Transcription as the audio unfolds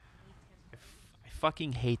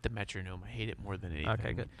fucking hate the metronome. I hate it more than anything.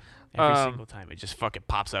 Okay, good. Every single time it just fucking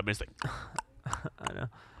pops up and it's like. I know.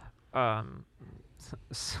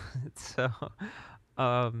 So,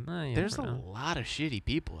 There's a lot of shitty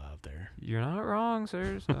people out there. You're not wrong,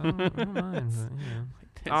 sir. So I don't mind.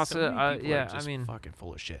 But, So many people yeah, are just I mean, fucking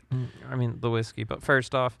full of shit. I mean the whiskey. But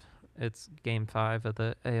first off, it's Game 5 of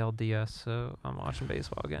the ALDS, so I'm watching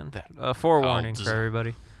baseball again. Forewarning for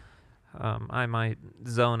everybody. I might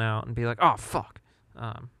zone out and be like, "Oh fuck."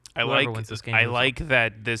 I like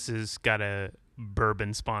that this has got a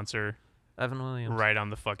bourbon sponsor. Evan Williams. Right on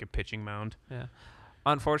the fucking pitching mound. Yeah.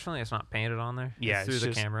 Unfortunately, it's not painted on there. Yeah, it's through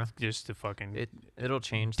the camera. Just to fucking it'll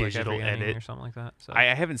change digital like every edit or something like that. So I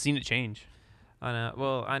haven't seen it change. I know.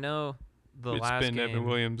 Well, I know last been game, Evan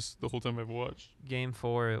Williams the whole time I've watched. Game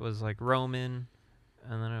 4, it was like Roman,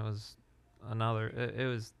 and then it was another. It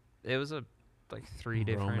was like 3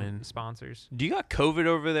 different sponsors. Do you got COVID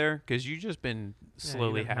over there? Because you just been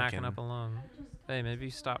slowly hacking up along. Hey, maybe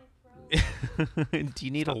stop. Do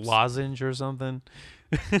you need a lozenge or something?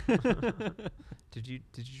 Did you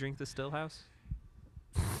drink the Stillhouse?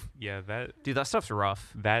 Yeah, dude, that stuff's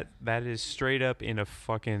rough. That is straight up in a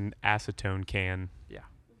fucking acetone can. Yeah.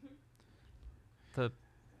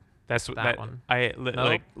 That's what that one.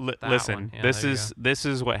 Listen. Yeah, this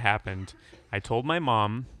is what happened. I told my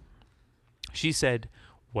mom. She said,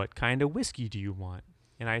 "What kind of whiskey do you want?"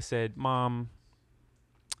 And I said, "Mom,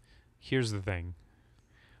 here's the thing.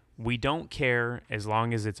 We don't care as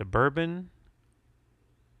long as it's a bourbon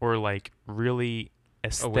or like really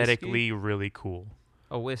aesthetically really cool.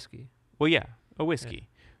 A whiskey. Well, yeah, a whiskey.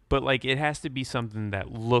 Yeah. But like it has to be something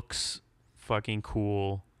that looks fucking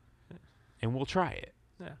cool and we'll try it."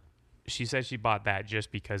 Yeah. She said she bought that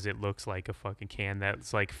just because it looks like a fucking can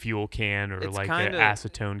that's like fuel can or it's like an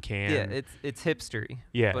acetone can. Yeah, it's hipstery.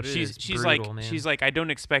 Yeah, but she's brutal, like, I don't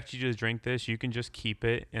expect you to drink this. You can just keep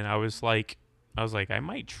it. And I was like, I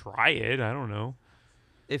might try it. I don't know.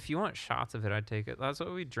 If you want shots of it, I'd take it. That's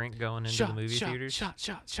what we drink going into the movie theaters. Shots.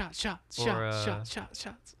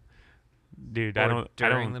 Dude,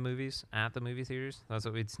 during the movies at the movie theaters. That's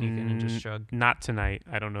what we'd sneak in and just chug. Not tonight.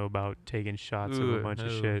 I don't know about taking shots of a bunch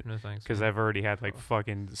of shit. No thanks. Because I've already had like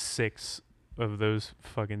fucking 6 of those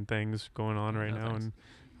fucking things going on right now, thanks. and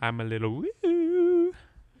I'm a little woo.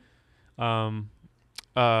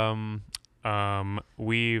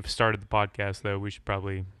 We've started the podcast though. We should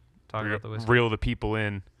probably talk about the whiskey. Reel the people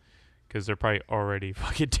in. Because they're probably already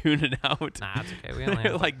fucking tuning out. Nah, that's okay. We only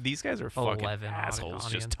have like these guys are fucking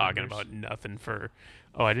assholes just talking about nothing for.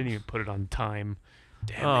 Oh, I didn't even put it on time.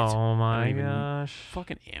 Damn it. Oh my gosh.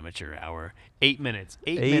 Fucking amateur hour. 8 minutes.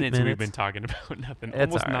 8 minutes we've been talking about nothing.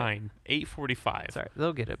 It's almost right. 9. 8:45. Sorry,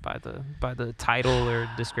 they'll get it by the title or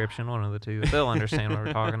description, one of the two. They'll understand what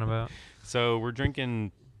we're talking about. So we're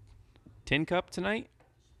drinking Tin Cup tonight.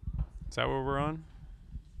 Is that what we're on?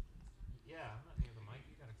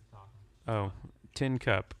 Oh, Tin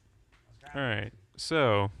Cup. All right.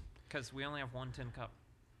 So. Because we only have one tin cup.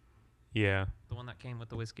 Yeah. The one that came with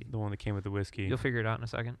the whiskey. The one that came with the whiskey. You'll figure it out in a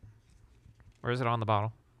second. Or is it on the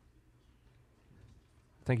bottle?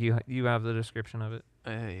 I think you have the description of it.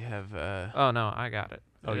 I have. Oh no, I got it.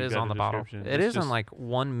 Oh, it is on the bottle. It is in like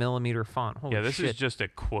 1 millimeter font. Holy yeah, this shit. is just a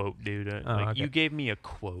quote, dude. Okay. You gave me a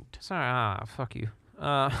quote. Sorry. Fuck you.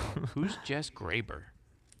 Who's Jess Graber?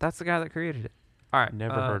 That's the guy that created it. All right.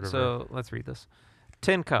 Never heard of her. So let's read this.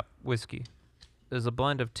 Tin Cup whiskey is a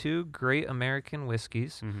blend of 2 great American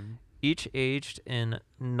whiskeys, each aged in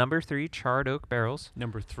number 3 charred oak barrels.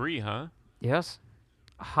 Number 3, huh? Yes.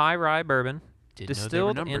 High rye bourbon,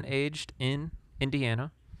 distilled and aged in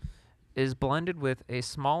Indiana, is blended with a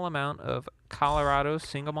small amount of Colorado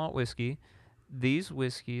single malt whiskey. These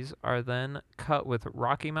whiskeys are then cut with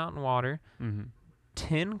Rocky Mountain water.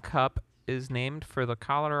 Tin Cup is named for the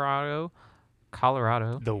Colorado.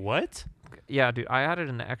 The what? Yeah, dude, I added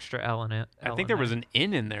an extra L in it. I think there was an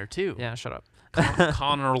N in there too. Yeah, shut up.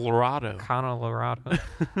 Colorado.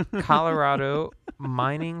 Colorado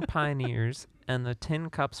mining pioneers and the tin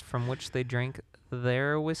cups from which they drank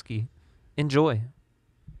their whiskey. Enjoy.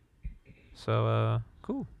 So,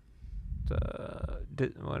 cool.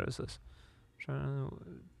 What is this?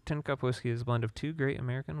 Tin Cup whiskey is a blend of 2 great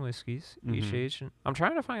American whiskeys, each aged. I'm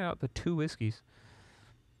trying to find out the 2 whiskeys.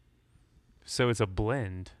 So it's a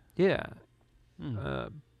blend. Yeah. So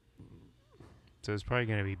it's probably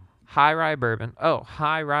going to be high rye bourbon. Oh,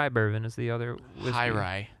 high rye bourbon is the other whiskey. High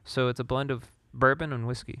rye. So it's a blend of bourbon and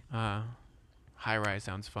whiskey. High rye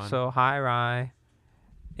sounds fun. So high rye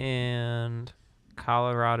and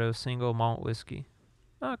Colorado single malt whiskey.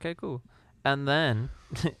 Okay, cool. And then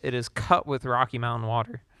it is cut with Rocky Mountain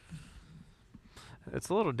water. It's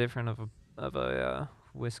a little different of a of a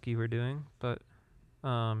whiskey we're doing, but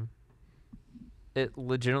it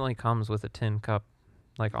legitimately comes with a tin cup,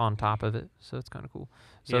 like on top of it, so it's kind of cool.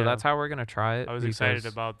 So Yeah. that's how we're gonna try it. I was excited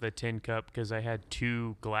about the tin cup because I had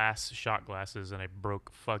 2 shot glasses and I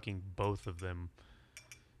broke fucking both of them.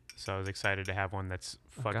 So I was excited to have one that's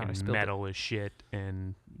fucking metal as shit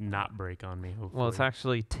and not break on me. Hopefully. Well, it's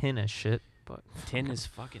actually tin as shit, but tin is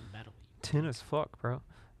fucking metal. Tin as fuck, bro.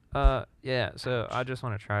 Yeah. So I just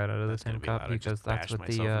want to try it out of the tin cup because that's what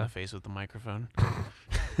myself in the face with the microphone.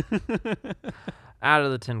 Out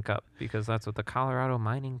of the tin cup because that's what the Colorado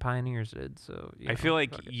mining pioneers did. So I feel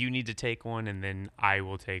like you need to take one and then I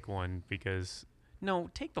will take one because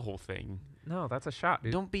take the whole thing. No, that's a shot,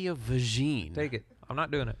 dude. Don't be a vagine. Take it. I'm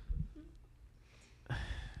not doing it.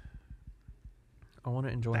 I want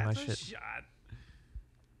to enjoy my shit. Shot.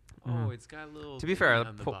 Oh, it's got a little. To be fair, I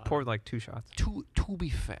poured like 2 shots. To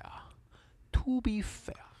be fair.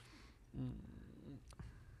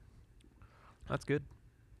 That's good.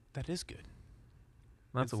 That is good.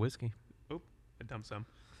 That's a whiskey. Oh, I dumped some.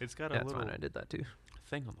 It's got a That's little fine. I did that too.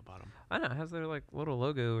 thing on the bottom. I know it has their like little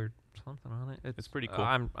logo or something on it. It's pretty cool.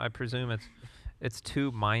 I presume it's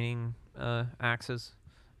 2 mining axes,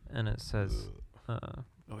 and it says.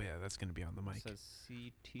 Oh yeah, that's gonna be on the mic. It says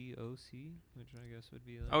CTOC, which I guess would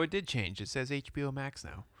be. Oh, it did change. It says HBO Max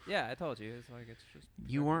now. Yeah, I told you. It's like it's just.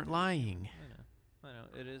 You weren't lying. I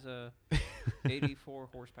know. It is a 84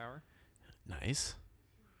 horsepower. Nice.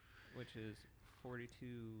 Which is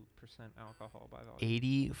 42% alcohol by volume.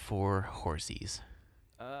 84 horsies.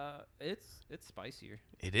 It's spicier.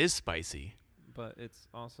 It is spicy. But it's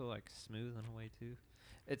also like smooth in a way too.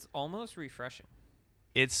 It's almost refreshing.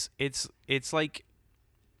 It's like,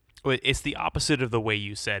 it's the opposite of the way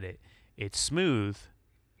you said it. It's smooth,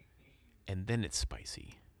 and then it's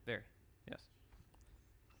spicy. Very, yes.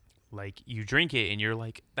 Like you drink it and you're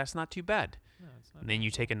like, that's not too bad. No, it's not. And then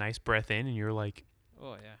you take a nice breath in and you're like,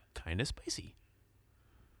 oh yeah, kind of spicy.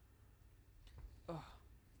 Oh.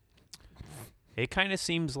 It kind of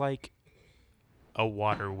seems like a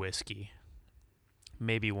water whiskey.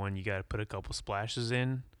 Maybe one you got to put a couple splashes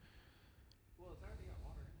in. Well, it's already got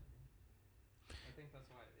water in it. I think that's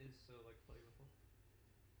why it is so like flavorful.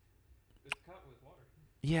 It's cut with water.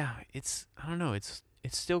 Yeah, I don't know, it's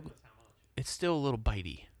still a little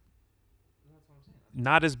bitey. That's what I'm saying.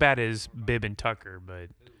 Not as bad as Bib and Tucker, but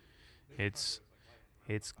it's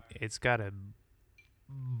got a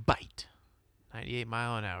bite. 98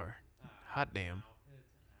 mile an hour. Hot damn.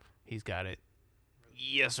 He's got it.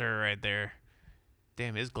 Yes, sir, right there.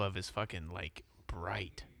 Damn, his glove is fucking like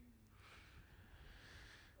bright.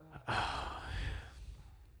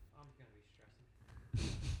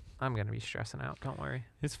 I'm gonna be stressing out. Don't worry.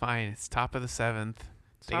 It's fine. It's top of the 7th.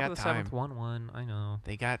 They got time. 1-1. I know.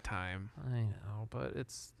 They got time. I know, but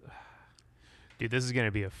it's. Dude, this is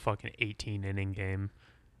gonna be a fucking 18-inning game.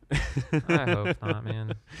 I hope not,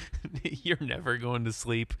 man. You're never going to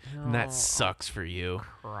sleep, and that sucks for you.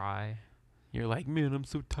 Cry. You're like, man, I'm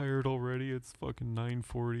so tired already. It's fucking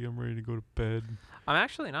 9:40. I'm ready to go to bed. I'm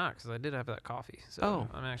actually not, because I did have that coffee. So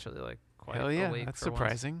I'm actually like quite awake. That's for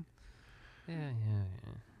surprising. Once. Yeah.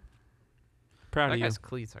 Proud that of you. guy's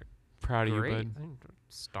cleats are Proud of you, great. bud.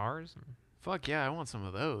 Stars. And Fuck yeah, I want some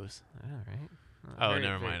of those. yeah, right. Oh,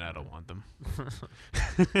 never mind. I don't want them.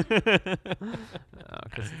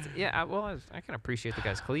 I can appreciate the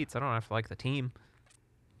guy's cleats. I don't have to like the team.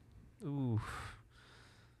 Ooh.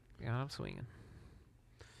 Yeah, I'm swinging.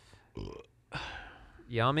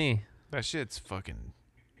 Yummy. That shit's fucking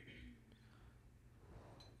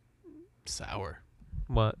sour.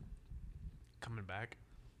 What? Coming back.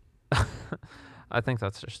 I think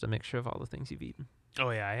that's just a mixture of all the things you've eaten. Oh,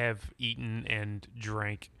 yeah. I have eaten and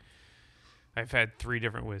drank. I've had 3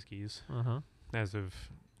 different whiskeys as of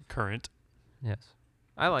current. Yes.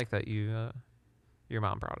 I like that your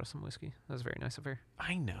mom brought us some whiskey. That was very nice of her.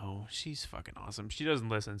 I know. She's fucking awesome. She doesn't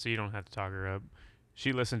listen, so you don't have to talk her up.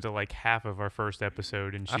 She listened to like half of our first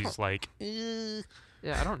episode, and she's like, yeah,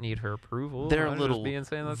 I don't need her approval. They're I'm a little just being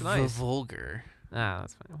saying that's nice. vulgar.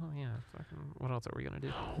 That's fine. Well, yeah. Fucking, what else are we going to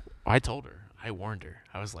do? I told her. I warned her.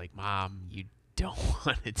 I was like, Mom, you don't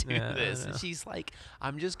want to do this. And she's like,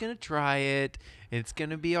 I'm just going to try it. It's going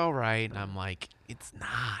to be all right. And I'm like, it's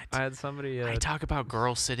not. I had somebody... I talk about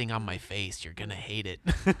girls sitting on my face. You're going to hate it.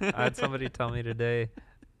 I had somebody tell me today,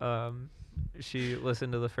 she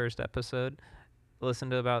listened to the first episode,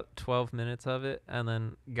 listened to about 12 minutes of it, and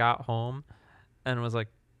then got home and was like,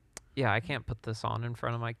 yeah, I can't put this on in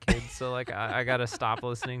front of my kids, so like I got to stop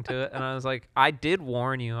listening to it. And I was like, I did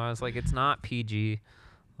warn you. I was like, it's not PG.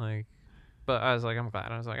 Like... but I was like, I'm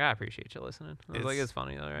glad. I was like, I appreciate you listening. I was like, It's it's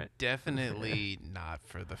funny, all right. Definitely not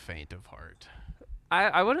for the faint of heart.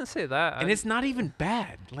 I wouldn't say that. And it's not even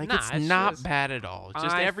bad. Like, Nah, it's it's not just- bad at all.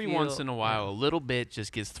 Just I every once feel- in a while, yeah. a little bit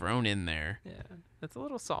just gets thrown in there. Yeah, it's a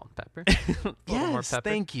little salt and pepper. little more Yes, pepper.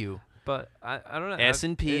 thank you. But I don't know.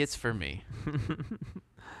 S&P, it's for me.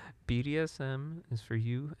 BDSM is for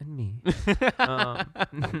you and me.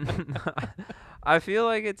 I feel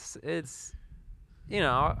like it's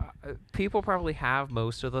people probably have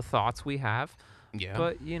most of the thoughts we have, Yeah.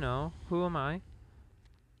 but who am I?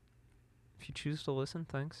 If you choose to listen,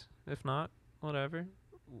 thanks. If not, whatever.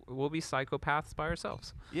 We'll be psychopaths by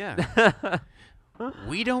ourselves. yeah.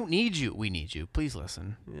 We don't need you. We need you. Please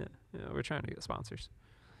listen. Yeah, we're trying to get sponsors.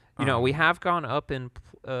 We have gone up in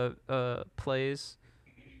plays.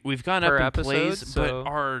 We've gone per up in episode, plays, so-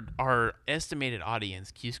 but our estimated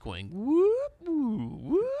audience keeps going whoop woo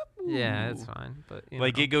whoop. Yeah, woo. it's fine, but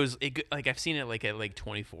Like it goes, like I've seen it like at like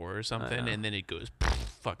 24 or something, know. and then it goes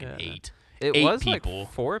fucking Yeah. 8. it 8 was people.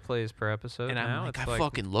 like 4 plays per episode. And now I'm like, it's I like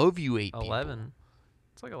fucking love you, 8 people. 11.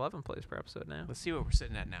 It's like 11 plays per episode now. Let's see what we're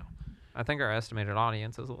sitting at now. I think our estimated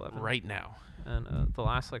audience is 11. Right now. And the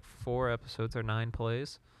last like 4 episodes are 9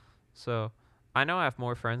 plays. So I know I have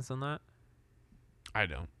more friends than that. I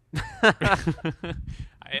don't.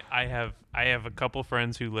 I have a couple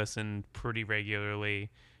friends who listen pretty regularly,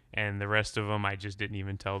 and the rest of them I just didn't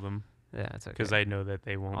even tell them Yeah, it's okay. because I know that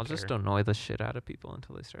they won't. I'll just care. annoy the shit out of people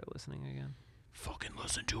until they start listening again. Fucking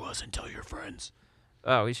listen to us and tell your friends.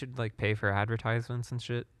 Oh, we should like pay for advertisements and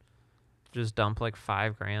shit. Just dump like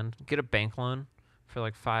 $5,000. Get a bank loan for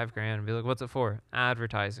like $5,000 and be like, "What's it for?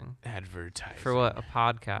 Advertising. Advertising. For what? A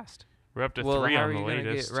podcast. We're up to Well, 3 how on are the you gonna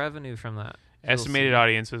latest. get revenue from that? Estimated see.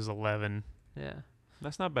 audience is 11. Yeah.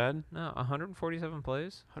 That's not bad. No, 147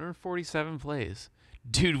 plays. 147 plays.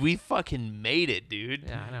 Dude, we fucking made it, dude.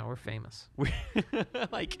 Yeah, I know. We're famous.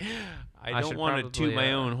 Like, I I don't should want to toot probably,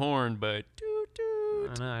 my own horn, but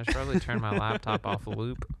I know. I should probably turn my laptop off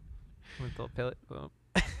loop with the pilot. Well,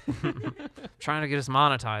 trying to get us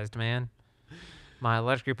monetized, man. My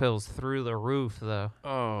electric bill's through the roof, though.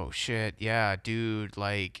 oh shit, yeah, dude,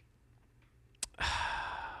 like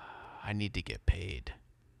I need to get paid.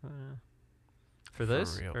 For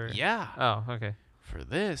this? real. Or- Yeah, Oh, okay. for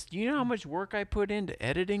this. Do you know how much work I put into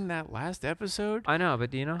editing that last episode? I know,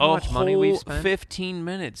 but do you know how much money we've spent? 15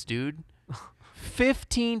 minutes, dude.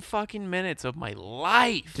 15 fucking minutes of my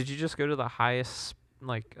life. Did you just go to the highest,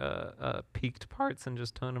 like, peaked parts and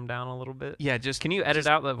just tone them down a little bit? Yeah, just Can you edit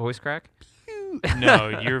out that voice crack? No,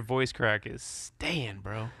 your voice crack is. staying,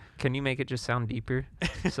 bro. Can you make it just sound deeper?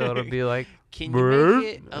 So it'll be like, Can you make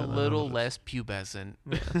it a little less pubescent?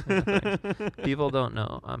 people don't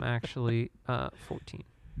know. I'm actually 14.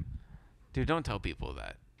 Dude, don't tell people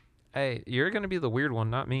that. Hey, you're going to be the weird one,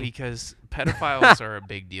 not me. Because pedophiles are a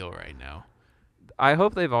big deal right now. I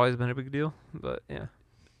hope they've always been a big deal, but yeah.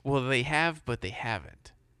 Well, they have, but they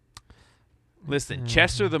haven't. Listen,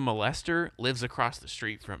 Chester the molester lives across the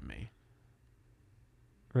street from me.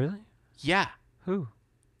 Really? Yeah, Who?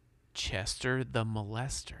 Chester the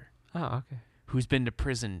molester, Oh, okay. who's been to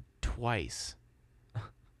prison twice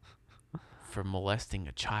for molesting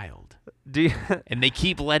a child. Do you, And they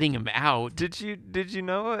keep letting him out. did you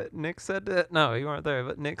know what Nick said to? No, you weren't there,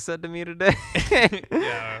 but Nick said to me today.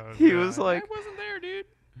 Yeah, He was like, I wasn't there, dude.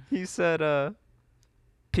 he said,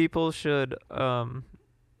 people should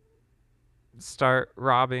start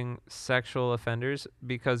robbing sexual offenders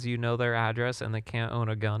because you know their address and they can't own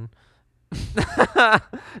a gun.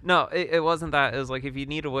 No, it wasn't that. It was like if you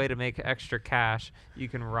need a way to make extra cash, you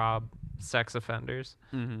can rob sex offenders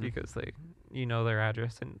because you know their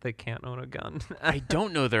address and they can't own a gun. I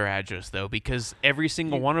don't know their address, though, because every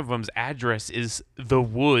single one of them's address is the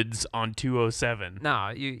woods on 207. No,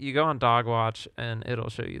 you go on Dog Watch and it'll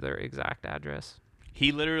show you their exact address.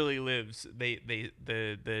 He literally lives.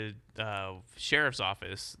 The sheriff's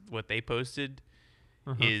office. What they posted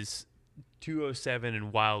is 207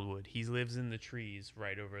 in Wildwood. He lives in the trees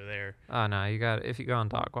right over there. Oh no, if you go on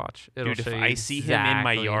Dog Watch, it'll Dude, show if you I see him in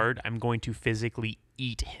my exactly- yard, I'm going to physically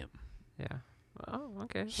eat him. Yeah. Oh,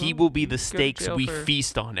 okay. He well, will be you the can go to steaks jail we for-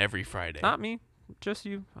 feast on every Friday. Not me, just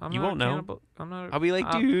you. I'm You not won't know. cannibal. I'm not. I'll be like,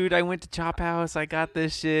 I'm- dude, I went to Chop House. I got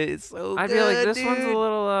this shit. It's so I'd good, be like, this dude. one's a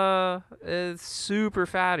little it's super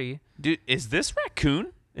fatty. Dude, is this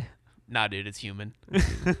raccoon? Nah, dude, it's human.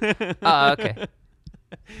 Okay.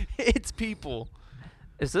 It's people.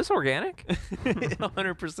 Is this organic?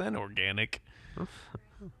 100% organic.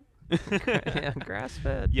 Yeah, grass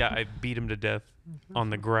fed. Yeah, I beat him to death on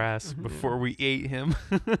the grass before we ate him.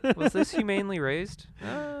 Was this humanely raised?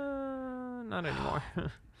 Not anymore.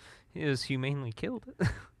 He was humanely killed.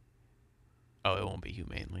 Oh, it won't be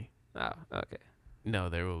humanely. Oh, okay. No,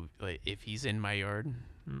 there will. Like, if he's in my yard,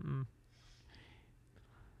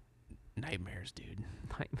 nightmares, dude.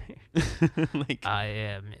 Nightmare. Like, I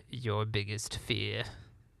am your biggest fear.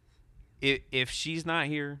 if she's not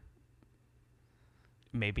here,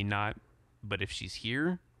 maybe not. But if she's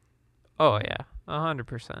here, Oh yeah,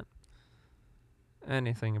 100%.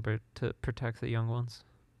 Anything to protect the young ones.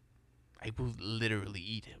 I will literally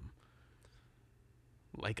eat him.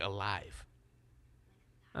 Like alive.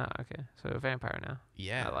 Oh, okay. So a vampire now.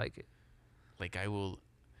 Yeah. I like it. Like I will.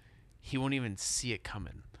 He won't even see it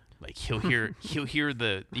coming. Like he'll hear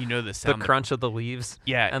the the The sound crunch of the leaves.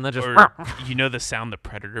 yeah, and then just or the sound the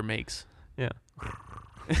predator makes. Yeah.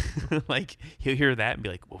 Like he'll hear that and be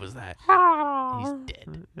like, "What was that?" He's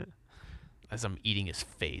dead. As I'm eating his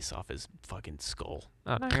face off his fucking skull.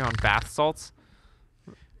 Oh, now you're on bath salts.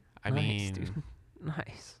 I Nice, mean, dude.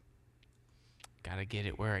 Nice. gotta get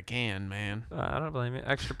it where I can, man. I don't blame you.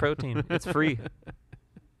 Extra protein. It's free.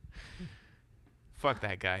 Fuck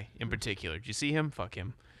that guy in particular. Did you see him? Fuck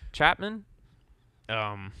him. Chapman.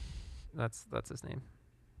 Um, That's his name.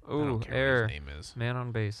 I Ooh, don't care air. what his name is. Man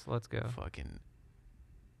on base. Let's go. Fucking.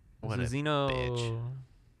 What a Zuzino. bitch.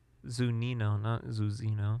 Zunino, not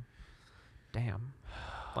Zuzino. Damn.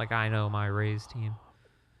 Like I know my Rays team.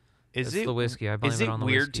 Is It's it the whiskey. I blame Is it it on the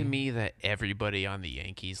weird to whiskey. me that everybody on the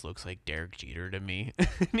Yankees looks like Derek Jeter to me?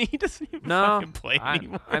 And he doesn't even No, fucking play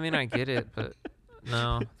anymore. I mean I get it, but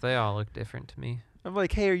no, they all look different to me. I'm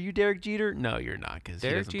like, hey, are you Derek Jeter? No, you're not, because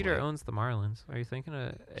Derek Jeter owns the Marlins. Are you thinking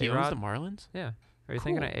of He owns the A-Rod? Marlins? Yeah. Are you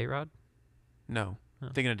thinking of Cool. A-Rod? No, Oh.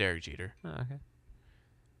 thinking of Derek Jeter. Oh, okay.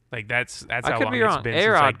 Like that's I how could long be it's wrong. been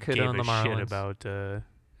A-Rod since I could gave own a the Marlins. shit about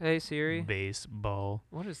Hey Siri. baseball.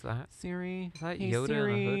 What is that? Siri, Is that hey Yoda in the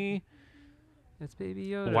Siri. hood? It's Baby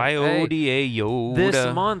Yoda. Y-O-D-A Yoda.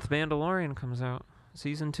 This month, Mandalorian comes out.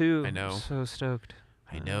 Season 2. I know. So stoked.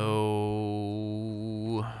 I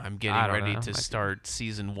know. I'm getting I don't ready know. to start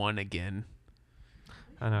season 1 again.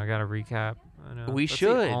 I know. I got to recap. I know. We That's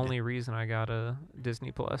should. the only reason I got a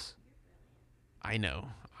Disney Plus. I know.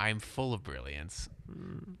 I'm full of brilliance.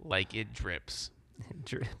 Like it drips. It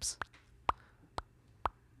drips.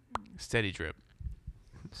 Steady drip.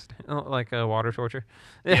 Like a water torture.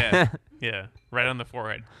 Yeah. Yeah. Right on the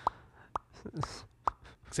forehead.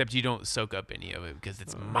 Except you don't soak up any of it because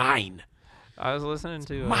it's mine. I was listening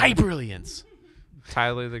to My brilliance.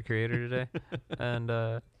 Tyler the Creator today, and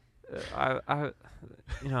I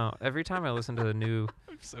every time I listen to a new,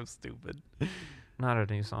 I'm so stupid. not a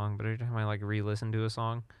new song, but every time I like re-listen to a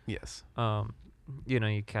song, Yes.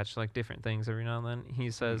 you catch like different things every now and then.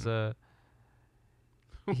 He says,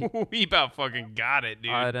 We about fucking got it,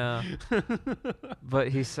 dude. I know, but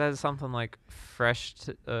he says something like fresh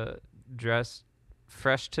to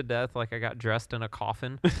death, like I got dressed in a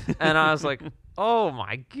coffin, and I was like, oh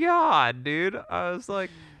my god, dude! I was like,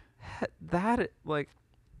 that like,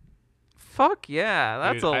 fuck yeah,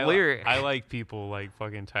 that's Dude, a lyric. I like people like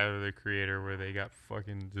fucking Tyler the Creator where they got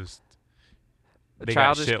fucking just they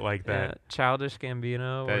Childish, got shit like yeah, that. Childish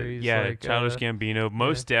Gambino, where he's like, Childish Gambino,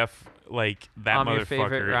 Most Def, like that I'm your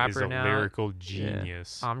favorite motherfucker is rapper a now. lyrical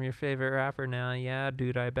genius. I'm your favorite rapper now, yeah,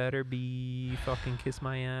 dude. I better be fucking kiss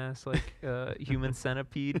my ass like Human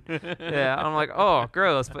Centipede. Yeah, I'm like, oh,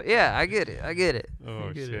 gross, but yeah, I get it. Oh I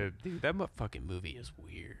get shit! it. Dude, that fucking movie is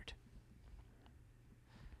weird.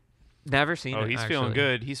 Never seen it. Oh, he's feeling actually.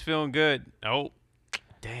 good. He's feeling good. Oh,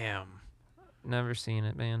 damn. Never seen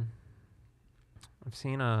it, man. I've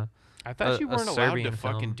seen a. I thought you a weren't allowed to Serbian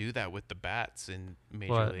fucking film. do that with the bats in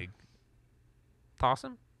Major What? League. Toss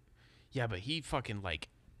him? Yeah, but he fucking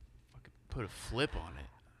put a flip on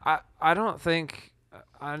it. I don't think.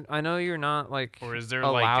 I know you're not like Or is there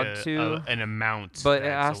allowed like to, an amount? but it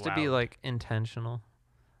that's has to be allowed? like intentional.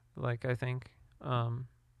 Like I think.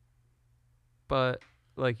 But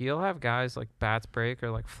like you'll have guys like bats break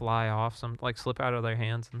or like fly off, some like slip out of their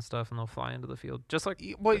hands and stuff, and they'll fly into the field. Just like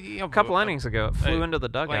a a couple innings ago, it flew into the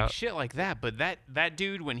like dugout. shit like that. But that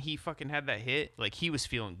dude, when he fucking had that hit, like he was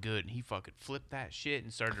feeling good, and he fucking flipped that shit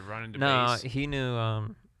and started running to No, base. he knew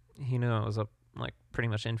it was a like pretty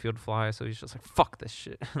much infield fly, so he's just like fuck this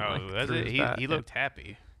shit. Oh, Like, that's threw it. his He bat. looked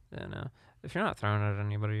happy. Yeah, no. If you're not throwing it at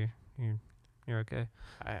anybody, you're okay.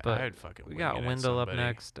 But I'd fucking. We wing got it at Wendell up somebody.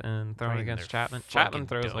 next and throwing Right in against their Chapman. Chapman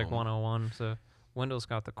fucking throws like dome. 101, so Wendell's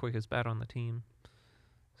got the quickest bat on the team.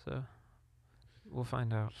 So we'll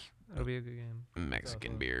find out. It'll be a good game.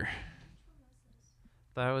 Mexican far. beer.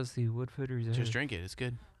 That was the Woodford Reserve. Just drink it. It's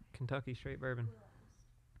good. Kentucky straight bourbon.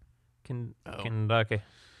 Oh.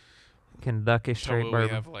 Kentucky So straight will we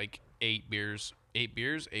bourbon. have like 8 beers, 8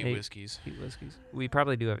 Eight. whiskeys. 8 whiskeys. We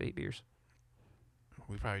probably do have 8 beers.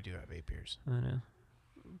 We probably do have 8 beers. I know.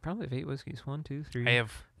 Probably have 8 whiskeys. 1, 2, 3, I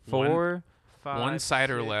have 4, 5, one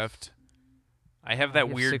cider 6. left. I have Oh, that you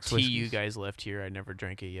have weird 6 tea you whiskeys. guys left here. I never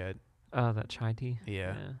drank it yet. Oh, that chai tea.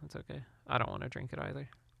 Yeah. That's okay. I don't want to drink it either.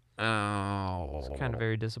 Oh. I was kind of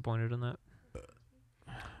very disappointed in that.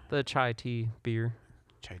 The chai tea beer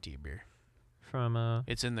Chai tea beer. from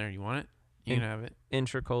It's in there. You want it? You can have it.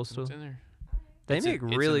 Intracoastal. It's in there. They it's make in-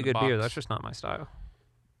 it's really in the good beer. box. That's just not my style.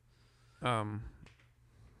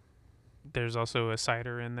 There's also a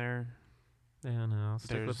cider in there. Yeah, no. I'll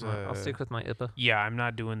stick with There's, I'll stick with my IPA. Yeah, I'm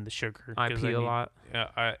not doing the sugar. 'cause IP a lot.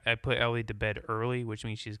 I put Ellie to bed early, which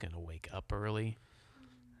means she's gonna wake up early.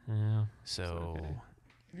 Yeah. So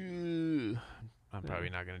okay. I'm probably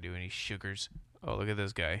not gonna do any sugars. Oh, look at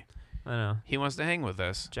this guy. I know. He wants to hang with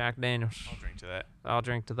us. Jack Daniels. I'll drink to that. I'll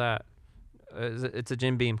drink to that. It's a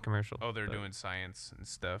Jim Beam commercial. Oh, they're but doing science and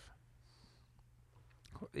stuff.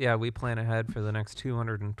 Yeah, we plan ahead for the next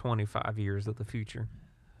 225 years of the future.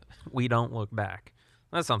 We don't look back.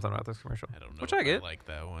 That's something about this commercial. I don't know. Which if I get. like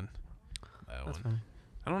that one. That That's one. fine.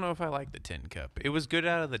 I don't know if I like the tin cup. It was good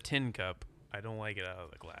out of the tin cup. I don't like it out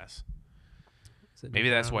of the glass. Is it Maybe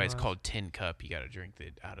different that's out why of it's glass? called tin cup. You got to drink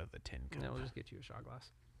it out of the tin cup. Yeah, we'll just get you a shot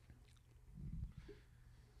glass.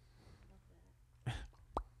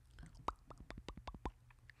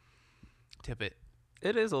 Tip it.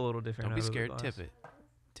 It is a little different. Don't be out of the scared. glass. Tip it.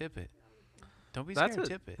 Tip it. Don't be That's scared. a-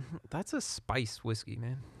 Tip it. That's a spice whiskey,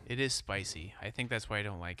 man. It is spicy. I think that's why I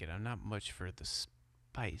don't like it. I'm not much for the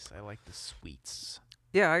spice. I like the sweets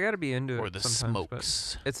Yeah, I gotta be into or it the sometimes, but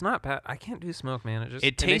smokes. it's not bad. I can't do smoke, man. It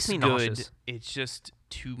It tastes makes me good. nauseous. It's just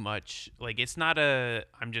too much. Like it's not a.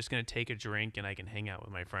 I'm just gonna take a drink and I can hang out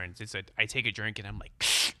with my friends. It's a. I take a drink and I'm like.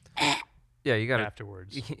 Yeah, you gotta.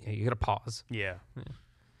 afterwards. You gotta pause. Yeah.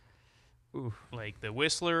 Oof. Like the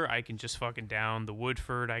Whistler, I can just fucking down. The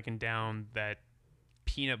Woodford, I can down. That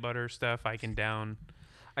peanut butter stuff, I can down.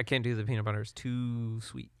 I can't do the peanut butter. It's too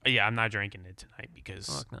sweet. Yeah, I'm not drinking it tonight because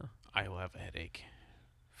Fuck no. I will have a headache,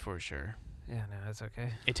 for sure. Yeah, no, that's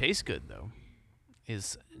okay. It tastes good though.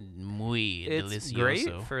 Is muy It's delicioso.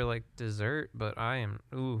 great for like dessert, but I am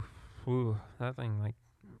ooh, that thing like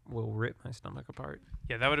will rip my stomach apart.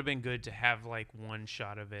 Yeah, that would have been good to have like one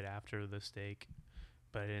shot of it after the steak,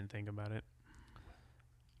 but I didn't think about it.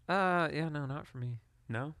 Yeah, no, not for me.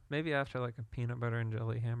 No? Maybe after like a peanut butter and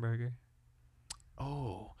jelly hamburger.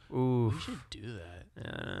 Oh, Ooh, we should do that.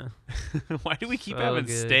 yeah, Why do we keep So having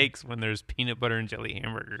good. steaks when there's peanut butter and jelly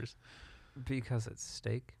hamburgers? because it's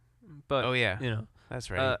steak. But Oh yeah, you know,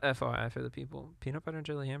 that's right. FYI for the people, peanut butter and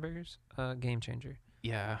jelly hamburgers, game changer.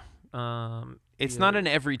 yeah, It's it's not an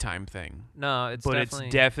every time thing, No, it's But definitely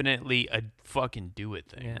it's definitely a fucking do it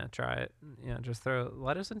thing. yeah. Try it. Yeah, just throw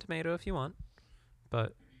lettuce and tomato if you want.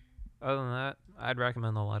 But other than that, I'd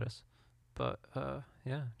recommend the lettuce. But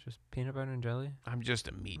yeah, just peanut butter and jelly. I'm just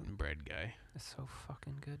a meat and bread guy. It's so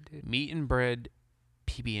fucking good, dude. Meat and bread,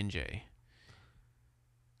 PB and J.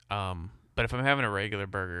 But if I'm having a regular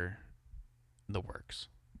burger, the works.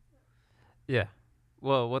 Yeah.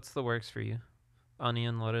 Well, what's the works for you?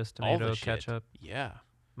 Onion, lettuce, All the tomato, shit. ketchup, Yeah.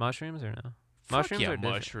 mushrooms or no? Fuck Mushrooms yeah, are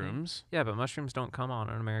different. mushrooms. Yeah, but mushrooms don't come on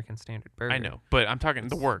an American standard burger. I know, but I'm talking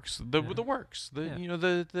the It's- works. The yeah. the works. The Yeah. you know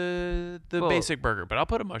the Well- basic burger. But I'll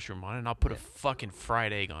put a mushroom on it and I'll put a Yeah. fucking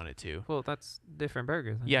fried egg on it too. Well, that's different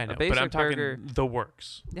burger. Then. Yeah, I A know. basic But I'm talking burger. the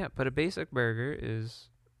works. Yeah, but a basic burger is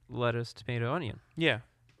lettuce, tomato, onion. Yeah,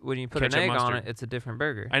 When you put Ketchup, an egg on mustard. it, it's a different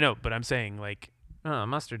burger. I know, but I'm saying like No,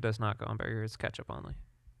 mustard does not go on burger. It's ketchup only.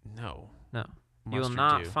 No. No. You will Mustard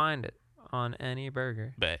not do. find it on any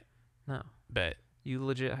burger. Bet. No. Bet. You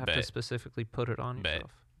legit have to Bet. specifically put it on Bet.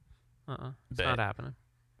 yourself. It's Bet. not happening.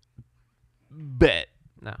 Bet.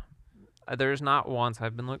 No. There's not once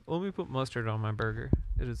I've been like, let me put mustard on my burger.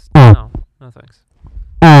 It is no thanks.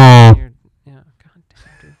 You're, yeah, god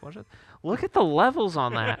damn, dude. What is, look at the levels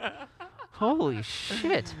on that. Holy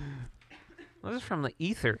shit. This is from the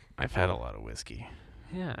ether. I've had a lot of whiskey.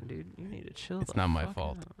 Yeah, dude, you need to chill. It's the not my fuck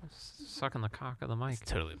fault. out. Sucking the cock of the mic.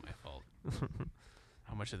 It's totally my fault.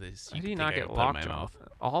 How much of this How you do you think not I get could put in locked my on? mouth?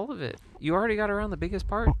 All of it. You already got around the biggest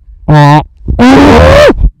part.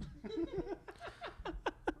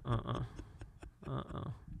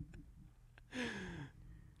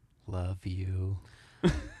 Love you.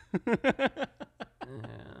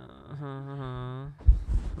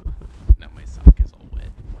 Now my sock is all wet.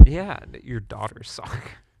 Yeah, your daughter's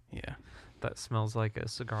sock. Yeah. That smells like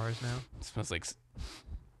cigars now. It smells like.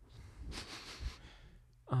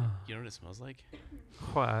 Uh, You know what it smells like?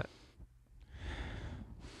 what?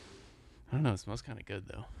 I don't know. It smells kind of good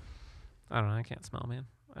though. I don't know. I can't smell, man.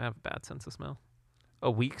 I have a bad sense of smell. A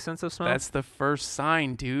weak sense of smell? That's the first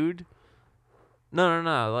sign, dude.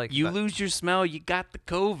 No. Like You lose your smell, you got the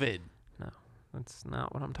COVID. No, that's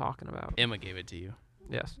not what I'm talking about. Emma gave it to you.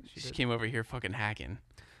 Yes, She did. came over here fucking hacking.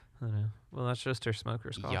 I know. Well, that's just her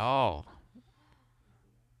smoker's cough. Y'all.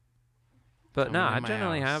 But coming no, in I my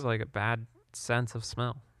generally house. have like a bad sense of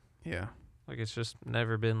smell. Yeah. Like it's just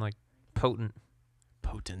never been like potent.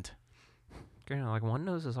 Potent. Granted, like one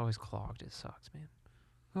nose is always clogged. It sucks, man.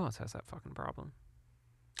 Who else has that fucking problem?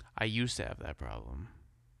 I used to have that problem.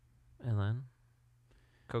 And then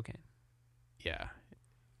cocaine. Yeah.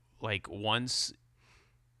 Like once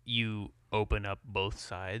you open up both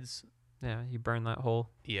sides, Yeah, you burn that hole.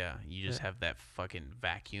 yeah, you just Yeah. have that fucking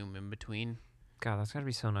vacuum in between. God, that's gotta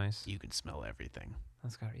be so nice. You can smell everything.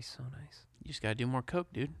 That's gotta be so nice. You just gotta do more coke,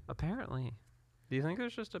 dude. Apparently. Do you think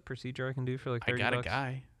there's just a procedure I can do for like I 30 got bucks? a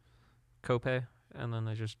guy. Copay, and then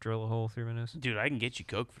they just drill a hole through my nose? Dude, I can get you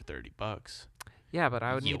coke for $30. Yeah, but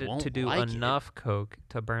I would You need it won't to do like it. enough coke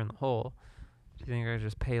to burn the hole. Do you think I could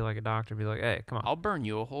just pay like a doctor, be like, hey, come on? I'll burn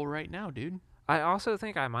you a hole right now, dude. I also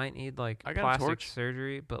think I might need like I got a plastic torch.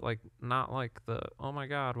 surgery, but like not like the oh my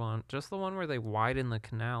god one, just the one where they widen the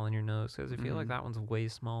canal in your nose, because I feel like Mhm. that one's way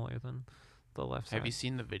smaller than the left side. Have you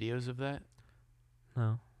seen the videos of that?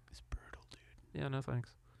 No. It's brutal, dude. Yeah, no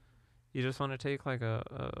thanks. You just want to take like a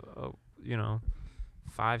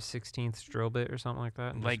 5/16 drill bit or something like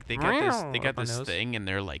that. And Like just they got this up my nose. thing and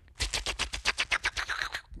they're like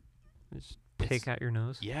Just pick at your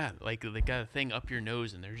nose. yeah, like they got a thing up your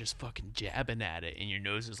nose and they're just fucking jabbing at it and your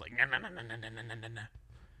nose is like nah.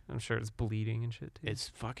 I'm sure it's bleeding and shit too. It's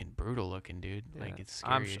fucking brutal looking, dude. Like Yeah. it's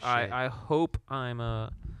scary as shit. I hope I'm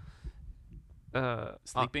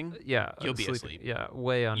Sleeping? yeah, You'll be sleeping. asleep. Yeah,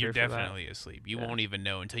 way under. You're for that. definitely asleep. You Yeah. won't even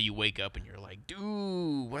know until you wake up and you're like,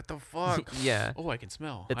 dude, what the fuck? Yeah. Oh, I can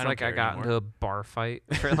smell. It's I don't like I care got anymore. into a bar fight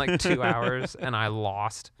for like 2 hours and I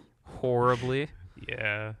lost horribly.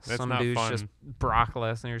 Yeah, that's Some not dude's fun. just Brock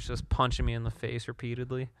Lesnar's just punching me in the face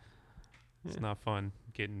repeatedly, It's not fun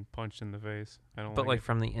getting punched in the face. I don't but like it.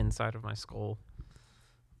 from the inside of my skull.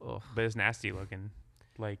 Ugh. But it's nasty looking.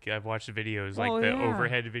 Like I've watched the videos, Well, like the yeah.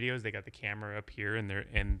 overhead videos. They got the camera up here, and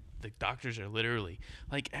the doctors are literally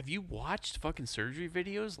like, have you watched fucking surgery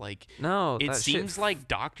videos? Like No, it that shit seems like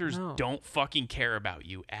doctors no. don't fucking care about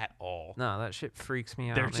you at all. No, that shit freaks me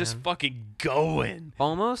out. They're just man. fucking going.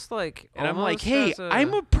 almost like. And I'm like, almost hey, as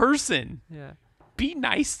I'm a person. yeah. Be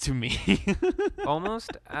nice to me.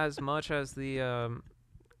 Almost as much as the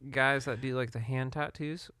guys that do like the hand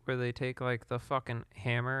tattoos, where they take like the fucking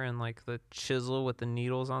hammer and like the chisel with the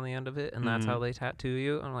needles on the end of it, and that's how Mhm. they tattoo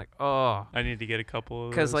you. I'm like, oh, I need to get a couple of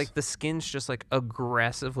because those. like the skin's just like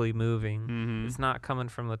aggressively moving. Mhm. It's not coming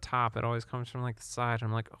from the top. It always comes from like the side.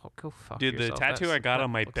 I'm like, oh, go fuck Dude, the yourself. tattoo I got that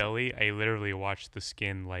on my looks like- belly, I literally watched the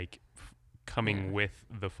skin like coming Yeah. with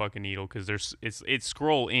the fucking needle because it's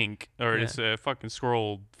scroll ink or Yeah. it's a fucking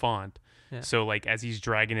scroll font. Yeah. So like as he's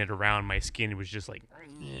dragging it around, my skin was just like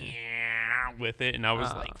with it, and I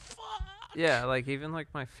was like, fuck. Yeah, like even like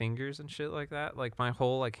my fingers and shit like that, like my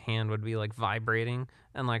whole like hand would be like vibrating,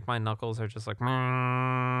 and like my knuckles are just like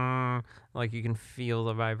you can feel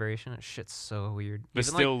the vibration. It's shit's so weird. But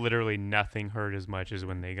Even, still, literally nothing hurt as much as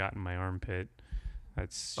when they got in my armpit.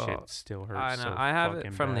 That shit Oh, still hurts. I know. So I have it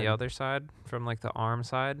fucking from the bad. other side, from like the arm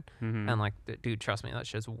side, Mhm. and like, dude, trust me, that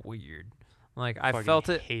shit's weird. Like I Fucking felt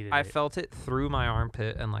it. hated I it. felt it through my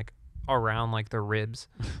armpit and like around like the ribs,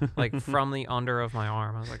 like from the under of my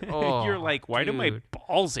arm. I was like, oh, You're like, why do my dude.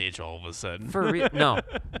 balls itch all of a sudden? For real?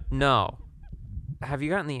 No. Have you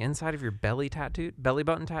gotten the inside of your belly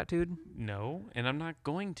button tattooed? No, and I'm not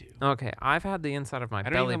going to. Okay, I've had the inside of my I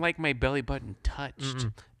don't belly. even like my belly button touched.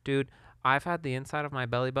 Mm-mm. Dude, I've had the inside of my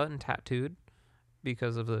belly button tattooed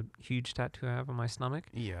because of the huge tattoo I have on my stomach.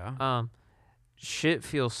 Yeah. Shit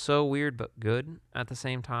feels so weird but good at the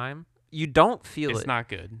same time. You don't feel It's it. not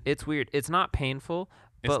good. It's weird. It's not painful,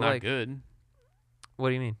 It's but not like, good. what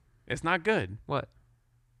do you mean? It's not good. What?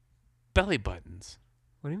 Belly buttons.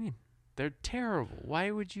 What do you mean? They're terrible.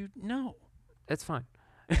 Why would you? No. It's fine.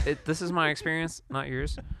 This is my experience, not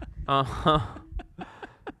yours.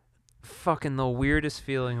 Fucking the weirdest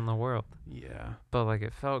feeling in the world. Yeah. But like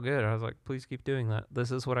it felt good. I was like, please keep doing that.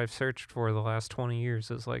 This is what I've searched for the last 20 years.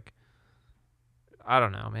 Is like, I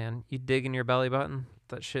don't know, man. You dig in your belly button,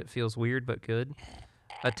 that shit feels weird but good.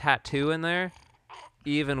 A tattoo in there,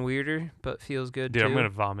 even weirder but feels good Dude, too. I'm gonna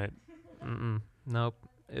vomit. Nope.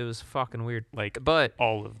 It was fucking weird. Like But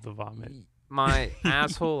all of the vomit. my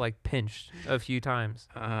asshole like pinched a few times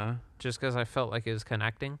Uh-huh. just because I felt like it was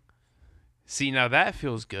connecting. See, now that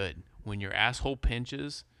feels good when your asshole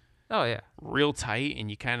pinches Oh yeah. real tight and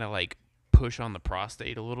you kind of like push on the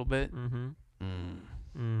prostate a little bit. Mm-hmm. Mm.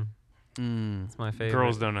 Mm. It's my favorite.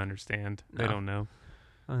 Girls don't understand. They No. don't know.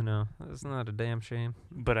 I know. It's not a damn shame.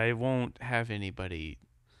 But I won't have anybody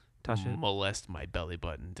Touch it. molest my belly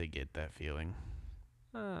button to get that feeling.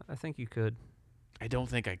 I think you could. I don't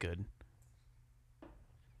think I could.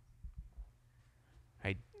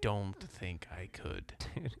 I don't think I could.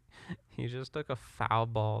 Dude, he just took a foul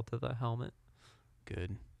ball to the helmet.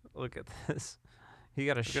 Good. Look at this. He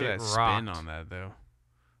got a Look shit at that rocked. spin on that, though.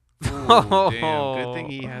 Ooh, damn. Good thing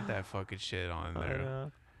he had that fucking shit on I there.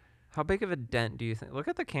 know. How big of a dent do you think? Look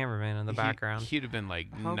at the cameraman in the background. He'd have been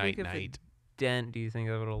like, How big of a night-night. dent do you think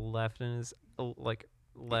that would have left in his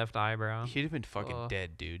left eyebrow? He'd have been fucking Ugh.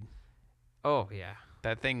 dead, dude. Oh yeah.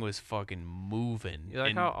 That thing was fucking moving. You like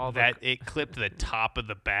and how all the that it clipped the top of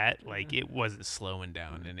the bat, like it wasn't slowing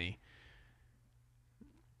down any.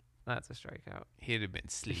 That's a strikeout. He'd have been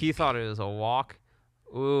sleepy. He thought it was a walk.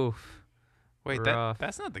 Oof. Wait, rough.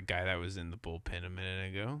 that's not the guy that was in the bullpen a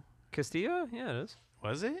minute ago. Castillo? Yeah, it is.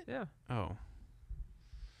 Was it? Yeah. Oh.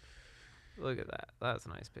 Look at that. That's a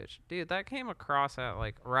nice pitch. Dude, that came across at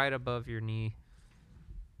like right above your knee.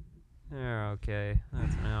 Yeah, okay.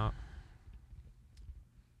 That's an out.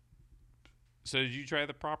 So did you try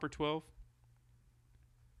the proper 12?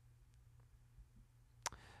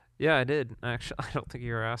 Yeah, I did. Actually, I don't think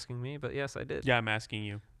you were asking me, but yes, I did. Yeah, I'm asking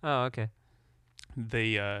you. Oh, okay.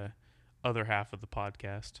 The other half of the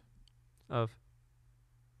podcast. Of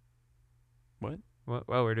What? what?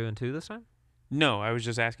 Oh, we're doing 2 this time? No, I was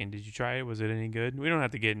just asking, did you try it? Was it any good? We don't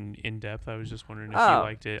have to get in depth. I was just wondering if you Oh.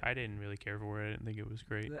 liked it. I didn't really care for it. I didn't think it was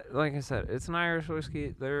great. Like I said, it's an Irish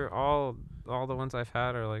whiskey. They're all the ones I've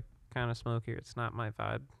had are like kind of smokier. It's not my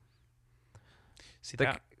vibe. See, They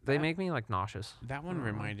that they make me like nauseous. that one I don't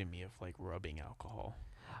know. reminded me of like rubbing alcohol.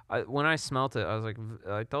 When I smelt it, I was like,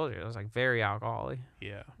 I told you, I was like very alcoholic.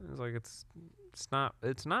 Yeah. It was like it's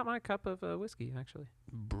not my cup of whiskey actually.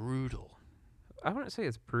 Brutal. I wouldn't say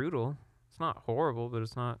it's brutal. It's not horrible, but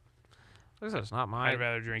it's not. Like I said, it's not my. I'd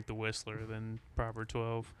rather drink the Whistler than proper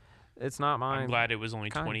 12. It's not my. I'm glad it was only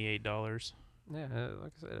kind. $28. Yeah,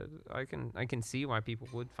 like I said, I can see why people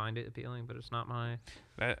would find it appealing, but it's not my.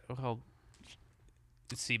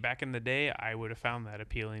 See, back in the day, I would have found that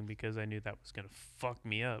appealing because I knew that was gonna fuck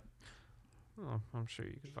me up. Oh, I'm sure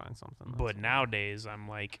you could find something. But nowadays, I'm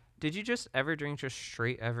like, Did you just ever drink just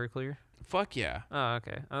straight Everclear? Fuck yeah. Oh,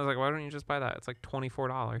 okay. I was like, why don't you just buy that? It's like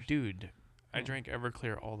 $24. dude, I Yeah. drank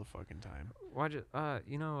Everclear all the fucking time. Why'd you?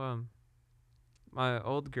 My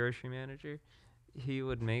old grocery manager, he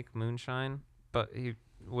would make moonshine, but he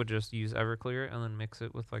would just use Everclear and then mix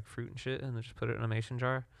it with like fruit and shit, and then just put it in a mason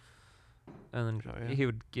jar, and then Oh, yeah? he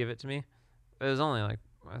would give it to me. It was only like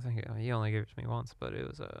I think he only gave it to me once, but it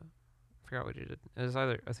was I forgot what he did. It was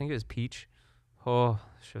I think it was peach. Oh,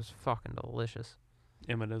 she was fucking delicious.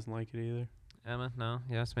 Emma doesn't like it either. Emma, no,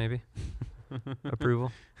 yes, maybe.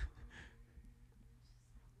 Approval.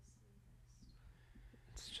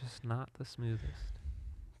 It's just not the smoothest.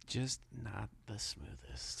 Just not the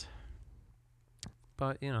smoothest.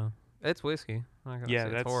 But, you know, it's whiskey. I'm not gonna Yeah, say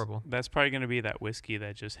that's it's horrible. That's probably gonna be that whiskey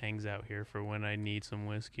that just hangs out here for when I need some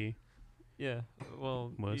whiskey. Yeah.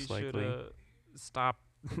 Well, Most you should likely. stop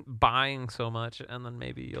buying so much, and then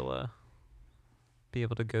maybe you'll be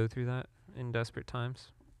able to go through that in desperate times.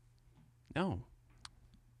 No.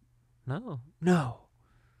 No.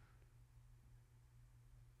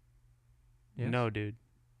 Yes? No, dude.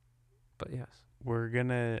 But yes. We're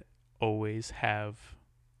gonna always have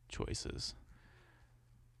choices.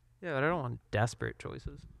 Yeah, but I don't want desperate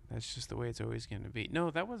choices. That's just the way it's always gonna be. No,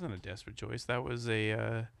 that wasn't a desperate choice. That was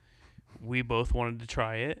a we both wanted to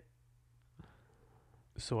try it.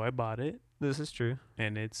 So I bought it, This is true.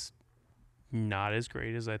 and it's not as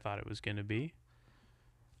great as I thought it was gonna be.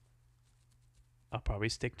 I'll probably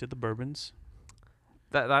stick to the bourbons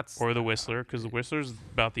That's or the Whistler, because the Whistler's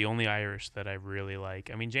about the only Irish that I really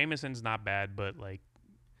like. I mean, Jameson's not bad, but like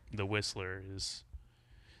the Whistler is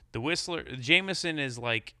Jameson is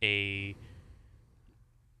like a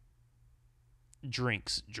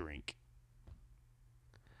drink.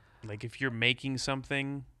 Like if you're making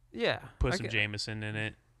something, yeah. put I some get- Jameson in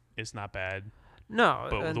it. It's not bad. No,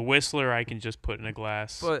 But and the Whistler, I can just put in a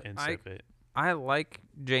glass But and I- sip it. I like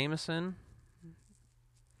Jameson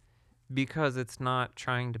because it's not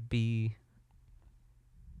trying to be,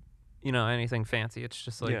 anything fancy. It's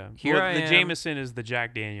just like, yeah. here Well, I the am. Jameson is the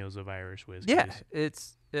Jack Daniels of Irish whiskey. Yeah,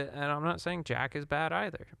 and I'm not saying Jack is bad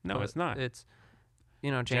either. No, but it's not. It's,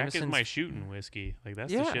 Jack Jameson's. is my shooting whiskey. Like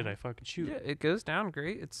that's the Yeah. shit I fucking shoot. Yeah, it goes down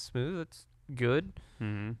great. It's smooth. It's good.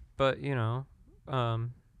 Mm-hmm. But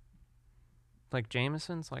like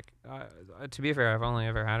Jameson's, like to be fair, I've only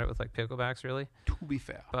ever had it with like picklebacks really. To be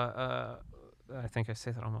fair. But I think I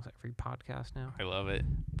say that almost every podcast now. I love it.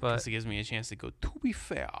 But Because it gives me a chance to go, to be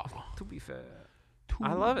fair. to be fair, To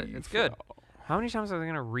I love it. be It's good. fair." how many times are they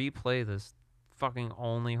gonna replay this fucking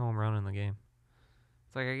only home run in the game?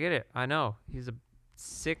 It's like I get it. I know he's a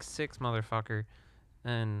 6'6" motherfucker,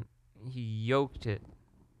 and he yoked it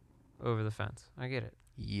over the fence. I get it,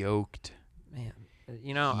 Yoked. man.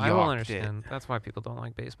 I will Yoked understand. That's why people don't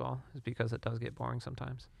like baseball, is because it does get boring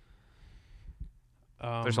sometimes.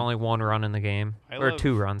 There's only one run in the game, or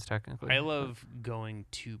 2 runs technically. I love going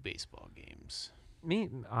to baseball games.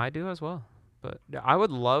 I do as well. But I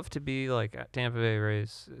would love to be like at Tampa Bay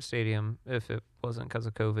Rays Stadium if it wasn't because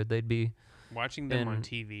of COVID. They'd be Watching them on in-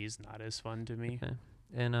 TV is not as fun to me.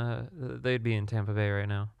 they'd be in Tampa Bay right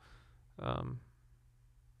now,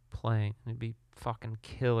 playing. It'd be fucking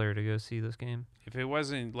killer to go see this game. If it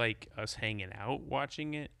wasn't like us hanging out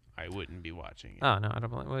watching it, I wouldn't be watching it. Oh no, I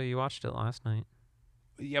don't. Well, you watched it last night.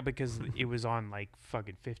 Yeah, because it was on like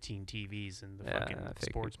fucking 15 TVs in the Yeah, fucking I figured.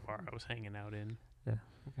 sports bar I was hanging out in.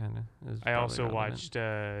 Kind of. I also watched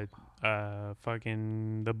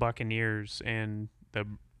fucking the Buccaneers and the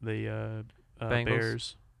Bengals?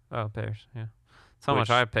 Bears. Oh, Bears. Yeah. That's how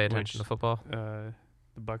much I pay attention to football. The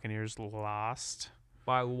Buccaneers lost.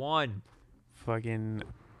 By 1. Fucking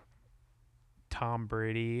Tom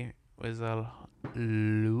Brady was a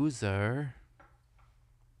loser.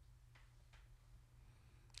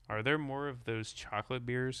 Are there more of those chocolate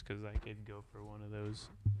beers? Because I could go for one of those.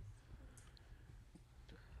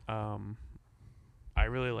 I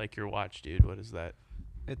really like your watch, dude. What is that?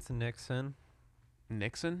 It's Nixon.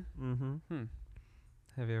 Nixon? Mm-hmm.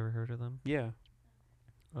 Have you ever heard of them? Yeah.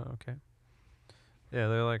 Oh, okay. Yeah,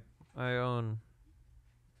 they're like, I own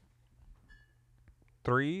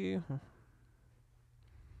 3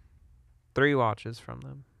 watches from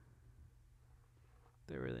them.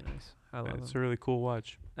 They're really nice. I love It's them. a really cool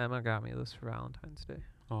watch. Emma got me this for Valentine's Day.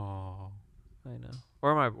 Oh. I know.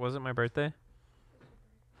 Or was it my birthday?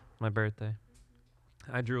 My birthday.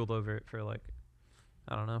 I drooled over it for like,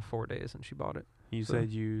 I don't know, 4 days, and she bought it. You So- said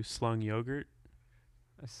you slung yogurt?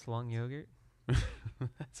 I slung yogurt.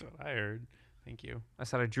 That's what I heard. Thank you. I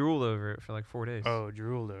said I drooled over it for like 4 days. Oh,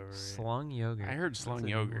 drooled over it. Slung yogurt. I heard That's slung a new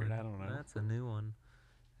yogurt. one. I don't know. That's a new one.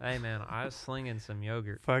 Hey man, I was slinging some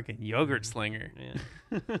yogurt. Fucking yogurt slinger.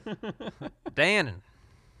 Yeah. Dannon.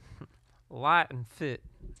 Light and fit.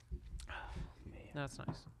 That's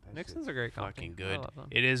nice. Nixon's a great company. Fucking I good. love them.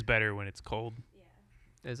 It is better when it's cold.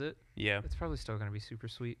 Is it? Yeah, It's probably still gonna be super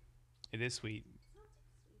sweet. it is sweet.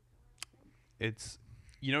 It's,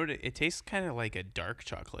 you know, it tastes kind of like a dark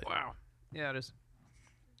chocolate. Wow. Yeah, it is.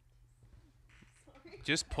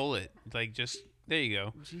 Just pull it. Like, just, there you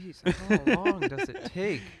go. Jeez, how long does it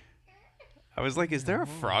take? I was like, is there a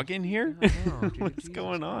No. frog in here? I don't know, dude. What's Jesus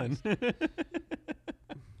going on? Christ.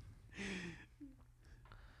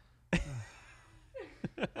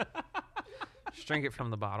 Just drink it from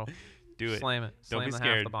the bottle. Do it. Slam it. Don't Slam be the half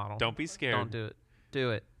scared. the bottle. Don't be scared. Don't do it.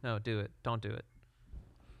 Do it. No, do it. Don't do it.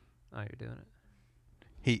 Oh, you're doing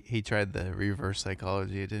it. He tried the reverse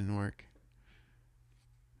psychology. It didn't work.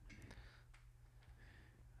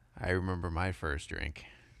 I remember my first drink.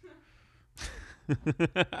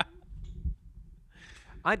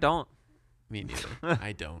 I don't. Me neither.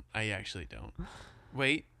 I don't. I actually don't.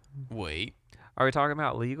 Wait. Are we talking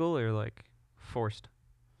about legal or like forced?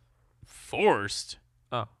 Forced?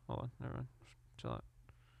 Oh, hold on. Never mind. Chill out.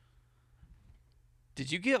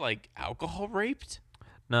 Did you get like alcohol raped?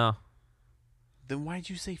 No, Then why'd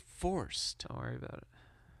you say forced? don't worry about it.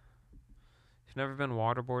 You've never been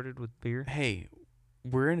waterboarded with beer? Hey,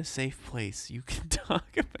 we're in a safe place. You can talk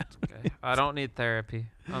about Okay. I don't need therapy.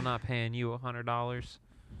 I'm not paying you $100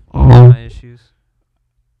 for my issues.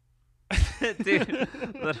 Dude,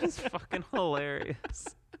 that is fucking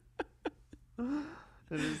hilarious.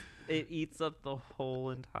 It eats up the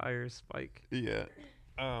whole entire spike. Yeah.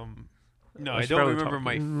 No, I I should don't probably remember talk-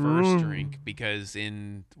 my first drink because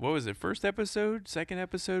in what was it? First episode, second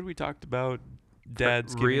episode, we talked about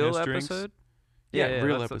dads giving real us drinks. episode? Yeah,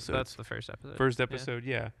 real that's episodes. That's the first episode. First Yeah. episode,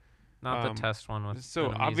 yeah. Not um, the test one with So an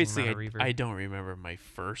amazing obviously, amount of reverb. I don't remember my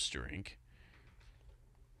first drink.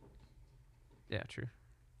 Yeah, true.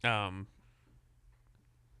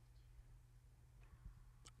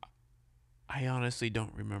 I honestly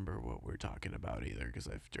don't remember what we're talking about either because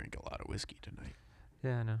I've drank a lot of whiskey tonight.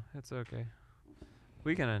 Yeah, no, it's okay.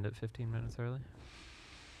 We can end it 15 minutes early.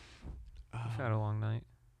 We've had a long night,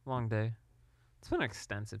 long day. It's been an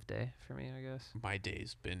extensive day for me, I guess. My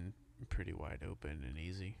day's been pretty wide open and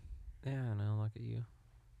easy. Yeah, I know. Look at you.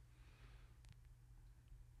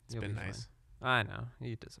 It's You'll been be fine. nice. I know.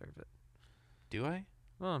 You deserve it. Do I?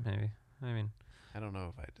 Well, maybe. I mean, I don't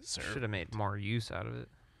know if I deserve. Should have made more use out of it.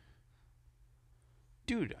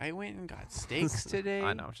 Dude, I went and got steaks today.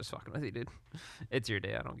 I know, I'm just fucking with you, dude. It's your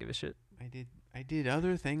day. I don't give a shit. I did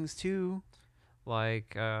other things too.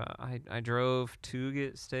 Like, I drove to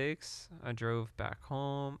get steaks. I drove back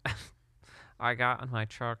home. I got in my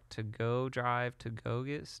truck to go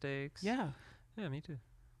get steaks. Yeah. Yeah, me too.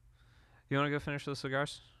 You want to go finish those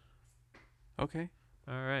cigars? Okay.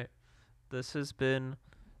 All right. This has been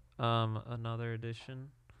another edition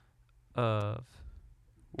of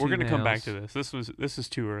We're Two gonna come back Males. to this. This is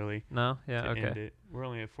too early No? Yeah, to end okay. it. We're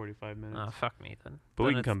only at 45 minutes. Oh, fuck me then. But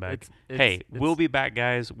we Then can it's- come back. it's- Hey, it's- we'll be back,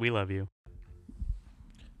 guys. We love you.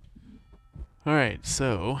 All right.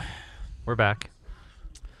 So We're back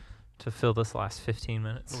to fill this last 15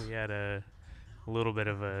 minutes. We had a little bit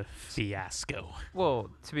of a fiasco. Well,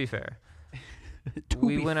 to be fair, To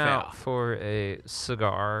we be went fair. out for a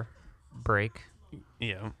cigar break,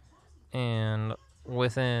 Yeah. and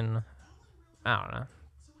within, I don't know,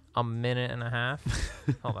 a minute and a half.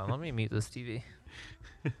 Hold on, let me mute this TV.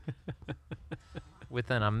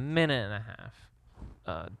 Within a minute and a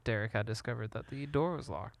half, Derek had discovered that the door was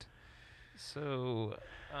locked. So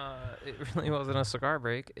it really wasn't a cigar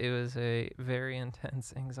break. It was a very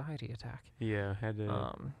intense anxiety attack. Yeah. Had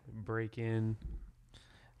to break in.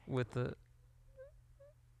 With the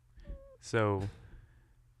So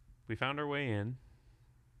we found our way in.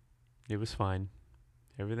 It was fine.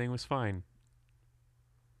 Everything was fine.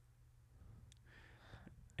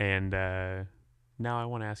 And now I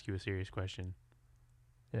want to ask you a serious question.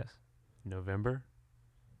 yes, November?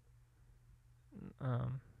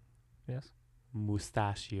 yes.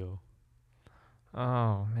 Mustachio.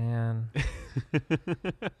 Oh man.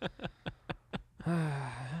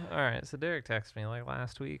 All right, so Derek texted me like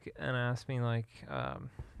last week and asked me like,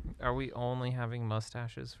 are we only having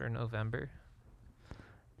mustaches for November?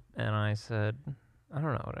 And I said, I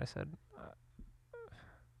don't know what I said.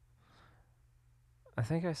 I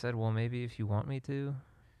think I said, well, maybe if you want me to.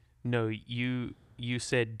 No, you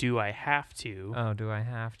said, do I have to? Oh, do I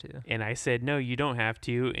have to? And I said, no, you don't have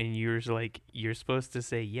to. And you were like, you're supposed to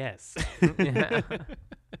say yes. Yeah.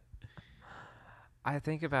 I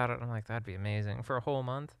think about it, and I'm like, that'd be amazing for a whole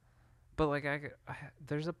month. But like,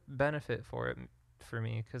 there's a benefit for it for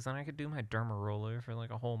me, because then I could do my derma roller for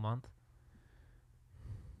like a whole month.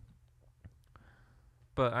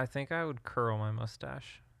 But I think I would curl my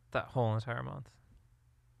mustache that whole entire month.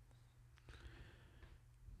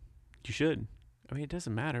 You should. I mean, it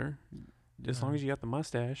doesn't matter. As long No. as you got the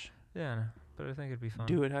mustache, Yeah, I know, but I think it'd be fun.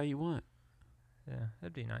 do it how you want. Yeah,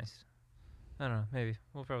 it'd be nice. I don't know. Maybe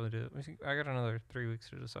we'll probably do it. I got another 3 weeks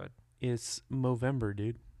to decide. It's Movember,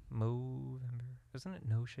 dude. Movember, isn't it?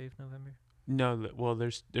 No shave November. No, well,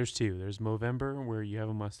 there's two. There's Movember where you have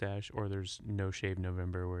a mustache, or there's No Shave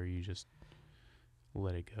November where you just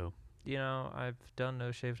let it go. You know, I've done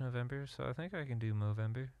no shave November, so I think I can do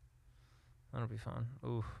Movember. That'll be fun.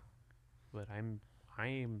 Ooh. But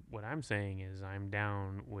what I'm saying is I'm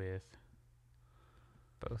down with.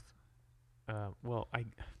 Both. Well,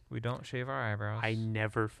 We don't shave our eyebrows. I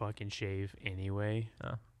never fucking shave anyway.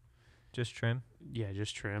 Just trim. Yeah,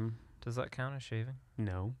 just trim. Does that count as shaving?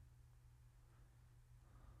 No.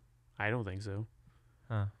 I don't think so.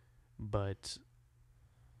 Huh. But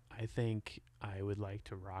I think I would like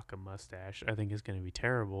to rock a mustache. I think it's going to be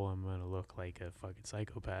terrible. I'm going to look like a fucking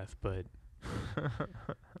psychopath, but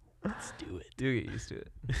let's do it. Do get used to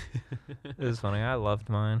it. It was funny. I loved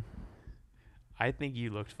mine. I think you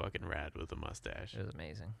looked fucking rad with a mustache. It was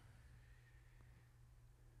amazing.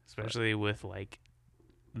 Especially with like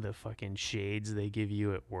the fucking shades they give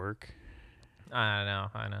you at work. I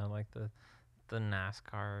know. Like the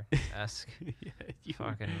NASCAR esque Yeah, you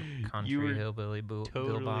fucking you country were hillbilly Bill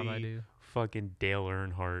Bob I totally do. fucking Dale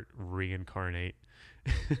Earnhardt reincarnate.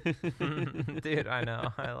 Dude, I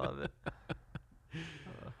know. I love it.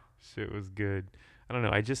 Shit was good. I don't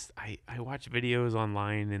know. I watch videos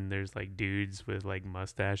online and there's like dudes with like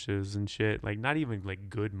mustaches and shit. Like not even like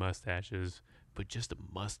good mustaches, but just a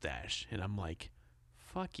mustache, and I'm like,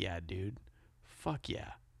 fuck yeah, dude. Fuck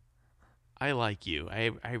yeah. I like you.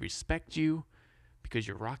 I respect you because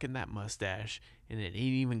you're rocking that mustache, and it ain't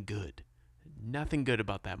even good. Nothing good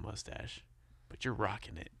about that mustache, but you're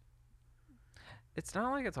rocking it. It's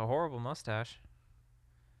not like it's a horrible mustache.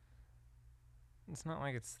 It's not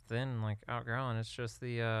like it's thin, like outgrown. It's just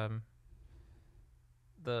I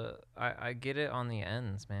get it on the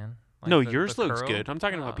ends, man. Like No, the yours looks curl. good. I'm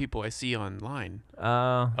talking Oh. about people I see online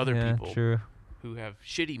Other yeah, people. True. who have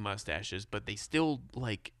shitty mustaches, but they still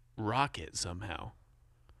like rock it somehow.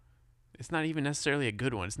 It's not even necessarily a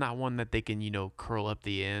good one. It's not one that they can, curl up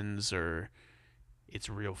the ends, or it's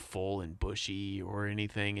real full and bushy or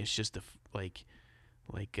anything. It's just like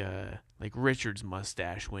Richard's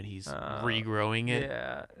mustache when he's regrowing it.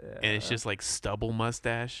 Yeah. And it's just like stubble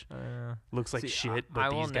mustache. Looks like See, shit, I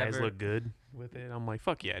but will these guys never- look good with it. I'm like,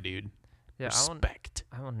 fuck yeah, dude. Yeah, Respect.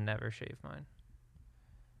 I will never shave mine.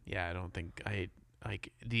 Yeah, I don't think I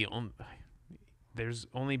like there's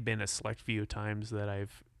only been a select few times that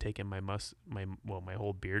I've taken my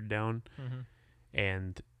whole beard down,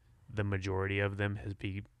 and the majority of them has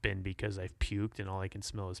been because I've puked and all I can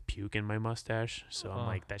smell is puke in my mustache. So I'm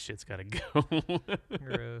like, that shit's gotta go.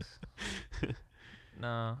 Gross.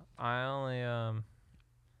 No, I only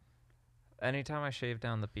anytime I shave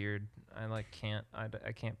down the beard, I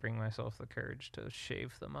can't bring myself the courage to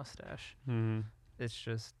shave the mustache. It's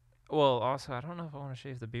just, well, also I don't know if I want to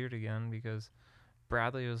shave the beard again because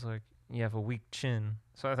Bradley was like, you have a weak chin,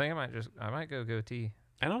 so I think I might go goatee.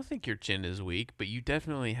 I don't think your chin is weak, but you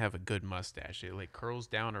definitely have a good mustache. It like curls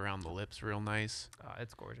down around the lips real nice.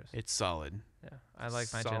 It's gorgeous. It's solid. Yeah, I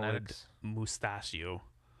like my Solid genetics. Mustachio.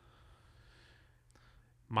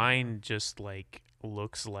 Mine just like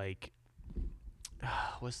looks like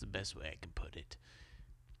what's the best way I can put it?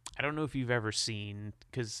 I don't know if you've ever seen,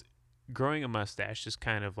 because growing a mustache is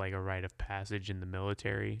kind of like a rite of passage in the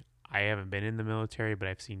military. I haven't been in the military, but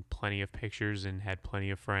I've seen plenty of pictures and had plenty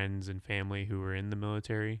of friends and family who were in the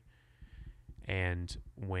military. And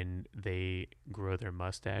when they grow their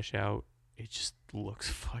mustache out, it just looks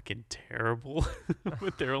fucking terrible.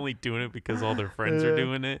 But they're only doing it because all their friends are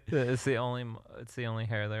doing it. It's the only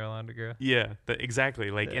hair they're allowed to grow. Yeah, exactly.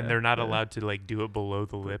 Like, and they're not allowed to like do it below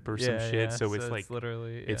the lip or some shit. Yeah, so it's like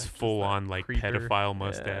literally it's full on like creeper. pedophile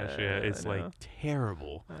mustache. Yeah, I it's like know.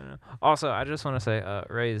 terrible. I know. Also, I just want to say,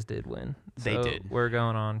 Rays did win. They So did. We're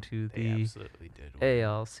going on to They the absolutely did. win.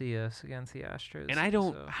 ALCS against the Astros. And I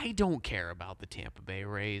don't care about the Tampa Bay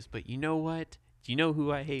Rays, but you know what? Do you know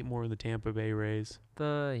who I hate more than the Tampa Bay Rays?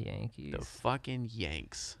 The Yankees. The fucking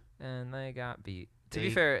Yanks. And they got beat. To They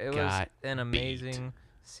be fair, it was got an amazing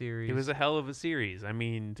series. It was a hell of a series. I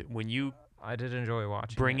mean, when you I did enjoy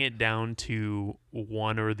watching. bring it down to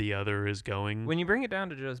one or the other is going. When you bring it down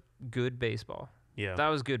to just good baseball, Yeah, that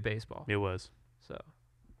was good baseball. it was. So,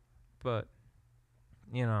 but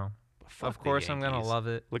you know, Fuck of the course I'm gonna Yankees. love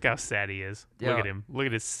it. Look how sad he is. Yeah. Look at him. Look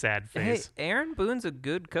at his sad Hey, face. Aaron Boone's a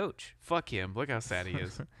good coach. Fuck him. Look how sad he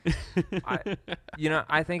is.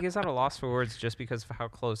 I think he's at a loss for words just because of how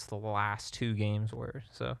close the last two games were.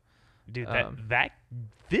 So, Dude, Um,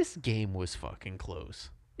 this game was fucking close.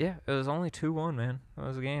 yeah, it was only 2-1, man. That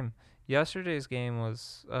was a game. Yesterday's game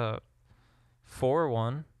was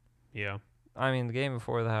 4-1. Yeah. I mean, the game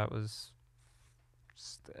before that was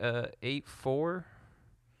 8-4,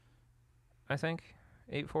 I think.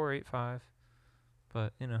 8-4, 8-5.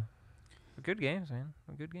 But, good games, man.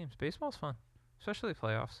 Good games. Baseball's fun, especially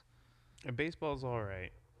playoffs. And baseball's all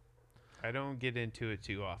right. I don't get into it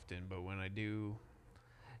too often, but when I do,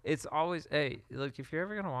 It's always, like, if you're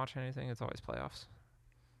ever going to watch anything, it's always playoffs.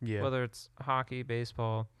 yeah, Whether it's hockey,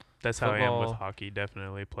 baseball, that's how I am with football. hockey.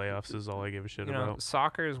 Definitely, playoffs is all I give a shit you know, about.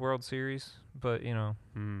 soccer is World Series, but,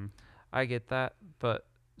 I get that. But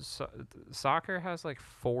soccer has, like,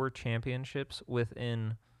 4 championships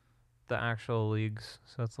within the actual leagues,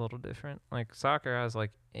 so it's a little different. Like, soccer has,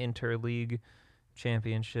 like, interleague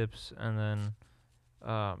championships and then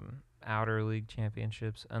outer league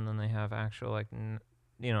championships, and then they have actual, like,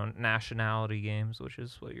 nationality games, which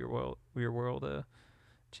is what your world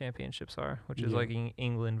championships are, which is Yeah. like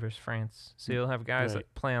England versus France. So you'll have guys Right.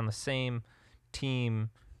 that play on the same team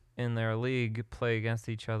in their league play against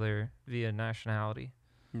each other via nationality.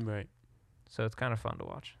 Right. So it's kind of fun to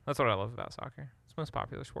watch. That's what I love about soccer. It's the most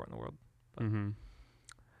popular sport in the world. But- Mm-hmm.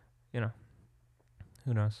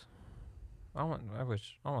 Who knows? I want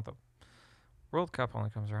the World Cup only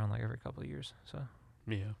comes around like every couple of years, so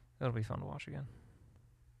Yeah. it'll be fun to watch again.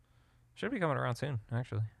 Should be coming around soon,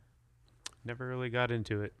 actually. Never really got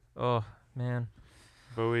into it. Oh man.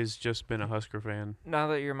 I've always just been a Husker fan. Now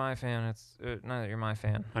that you're my fan, now that you're my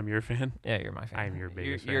fan. I'm your fan. Yeah, you're my fan. I'm your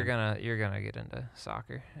biggest You're fan. gonna get into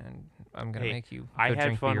soccer, and I'm gonna Hey, make you. I go had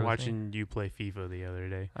drink beer fun with me. watching you play FIFA the other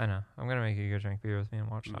day. I know. I'm gonna make you go drink beer with me and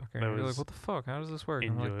watch Mm, soccer. that And you're like, was what the fuck? How does this work?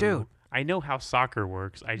 And I'm like, Enjoyable. dude. I know how soccer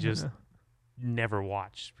works. I just Yeah. never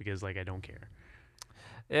watched because like I don't care.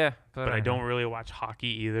 Yeah, But I don't really watch hockey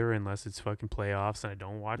either unless it's fucking playoffs, and I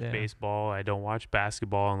don't watch Yeah. baseball. I don't watch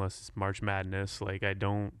basketball unless it's March Madness. Like or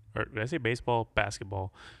did I say baseball?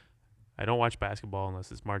 Basketball. I don't watch basketball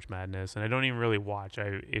unless it's March Madness, and I don't even really watch.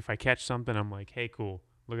 If I catch something, I'm like, hey, cool.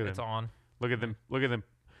 Look at It's them. on. Look at them. Look at them,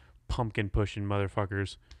 pumpkin pushing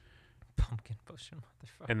motherfuckers, Pumpkin pushing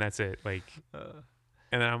motherfucker. and that's it. Like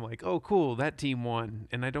And then I'm like, oh, cool, that team won.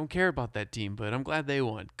 And I don't care about that team, but I'm glad they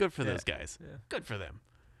won. Good for those guys. Yeah. Good for them.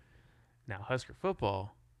 Now, Husker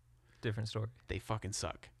football, Different story. they fucking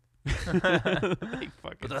suck.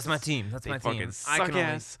 But that's my team. That's they my fucking team. suck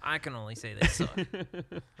ass. I can only say they suck.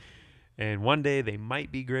 And one day they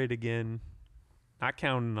might be great again. Not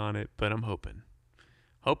counting on it, but I'm hoping.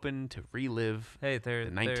 Hoping to relive Hey, the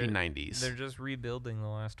 1990s. They're just rebuilding the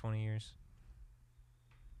last 20 years.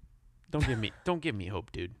 Don't give me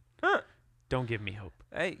hope, dude. Don't give me hope.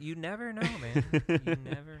 Hey, you never know, man. You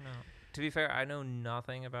never know. To be fair, I know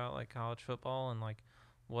nothing about like college football and like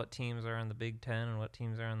what teams are in the Big Ten and what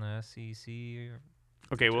teams are in the SEC.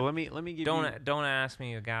 Okay, well let me give Don't ask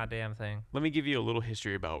me a goddamn thing. let me give you a little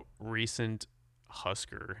history about recent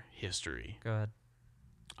Husker history. Go ahead.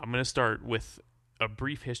 I'm gonna start with a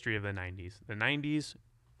brief history of the 90s. The 90s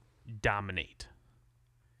dominate.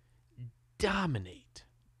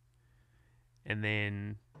 And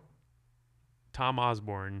then Tom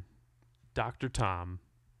Osborne, Dr. Tom,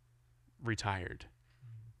 retired.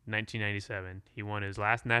 1997. He won his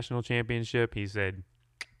last national championship. He said,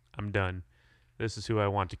 I'm done. This is who I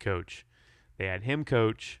want to coach. They had him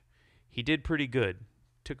coach. He did pretty good.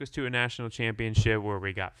 Took us to a national championship where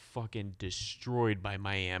we got fucking destroyed by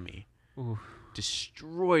Miami. Ooh.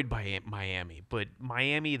 Destroyed by Miami. But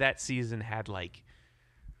Miami that season had like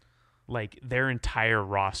their entire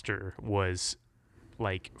roster was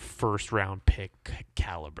like first round pick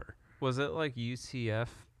caliber. Was it like UCF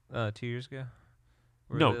 2 years ago?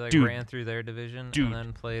 Where No, they, like, dude. ran through their division Dude. and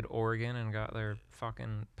then played Oregon and got their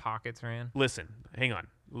fucking pockets ran? Listen, hang on.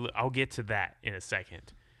 I'll get to that in a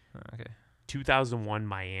second. Okay. 2001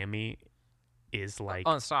 Miami is like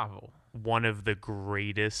Unstoppable. one of the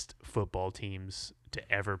greatest football teams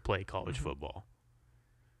to ever play college Mm-hmm. football.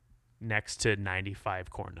 Next to 95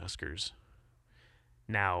 Cornhuskers.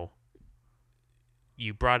 Now,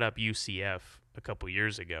 you brought up UCF a couple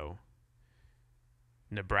years ago.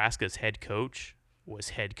 Nebraska's head coach was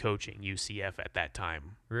head coaching UCF at that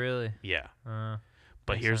time. Really? Yeah.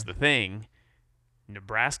 But Makes here's sense. the thing.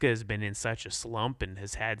 Nebraska has been in such a slump and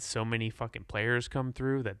has had so many fucking players come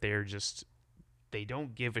through that they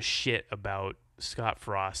don't give a shit about Scott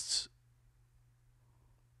Frost's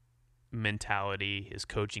mentality, his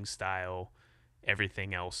coaching style,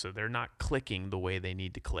 everything else. So they're not clicking the way they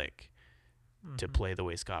need to click to Mhm. play the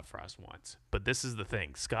way Scott Frost wants. But this is the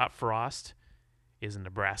thing. Scott Frost is a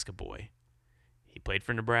Nebraska boy. He played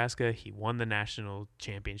for Nebraska. He won the national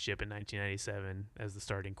championship in 1997 as the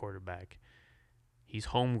starting quarterback. He's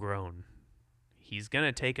homegrown. He's going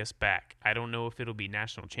to take us back. I don't know if it'll be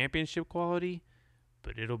national championship quality,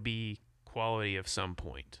 but it'll be quality of some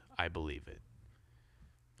point. I believe it.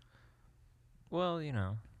 Well, you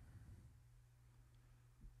know.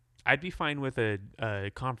 I'd be fine with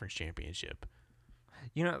a conference championship.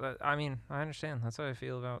 You know, I mean, I understand. That's how I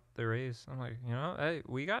feel about the Rays. I'm like, you know, hey,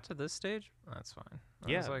 we got to this stage. That's fine.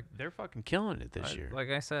 I was like, they're fucking killing it this year. Like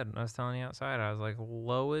I said, I was telling you outside, I was like,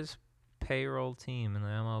 lowest payroll team in the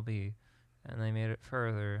MLB, and they made it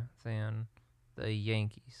further than the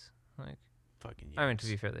Yankees. Like, Fucking I mean, to be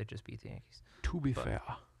Yanks. fair, they just beat the Yankees. To be but- fair.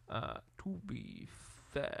 To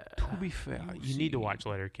be fair, You need to watch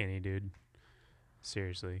Letterkenny, dude.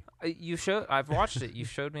 Seriously. I've watched it. You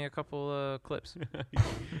showed me a couple clips,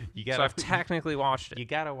 You so I've technically watched it. you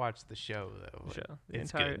gotta watch the show though. The show.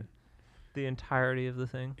 It's good. The entirety of the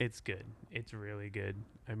thing. It's good. It's really good.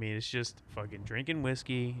 I mean, it's just fucking drinking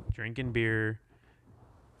whiskey, drinking beer,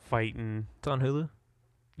 fighting. It's on Hulu.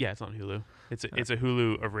 Yeah, it's on Hulu. It's a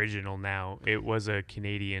Hulu original now. It was a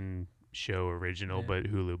Canadian show original, Yeah. but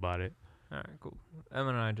Hulu bought it. All right, cool. Emma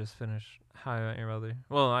and I just finished How I Met Your Mother.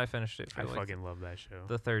 Well, I finished it for I like fucking love that show.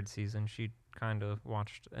 the third season. She kind of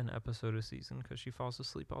watched an episode a season because she falls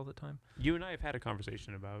asleep all the time. You and I have had a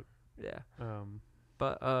conversation about Yeah. um,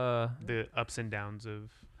 But the ups and downs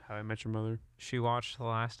of How I Met Your Mother. she watched the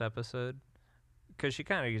last episode because she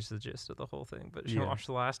kind of gets the gist of the whole thing. But she Yeah. watched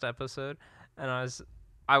the last episode, and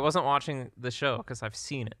I wasn't watching the show because I've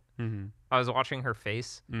seen it. Mm-hmm. I was watching her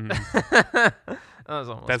face. Mm-hmm. That was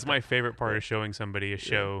almost That's my favorite part of showing somebody a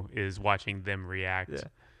show is watching them react. Yeah.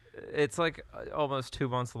 It's like almost 2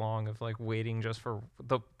 months long of like waiting just for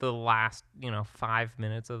the last 5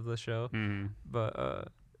 minutes of the show. Mm-hmm.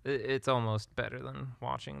 But it's almost better than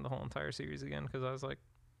watching the whole entire series again because I was like,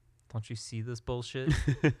 don't you see this bullshit?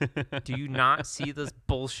 Do you not see this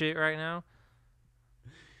bullshit right now?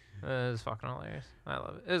 It was fucking hilarious. I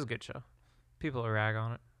love it. It was a good show. People rag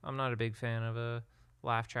on it. I'm not a big fan of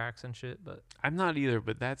laugh tracks and shit, but I'm not either,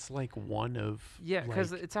 but that's like one of yeah,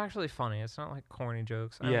 because like, it's actually funny. It's not like corny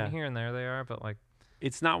jokes. I Yeah. mean, here and there they are, but like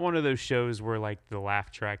it's not one of those shows where like the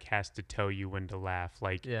laugh track has to tell you when to laugh.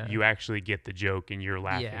 Like you actually get the joke and you're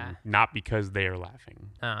laughing, not because they are laughing.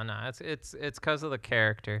 No, it's because of the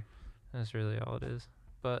character. That's really all it is.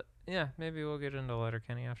 But yeah, maybe we'll get into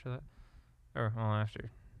Letterkenny after that, or well,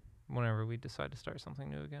 after whenever we decide to start something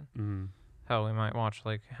new again. Mm-hmm. Hell, we might watch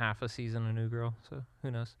like half a season of New Girl. So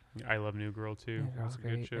who knows? I love New Girl too. It's a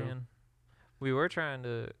good show. Man. We were trying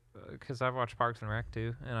to, cause I've watched Parks and Rec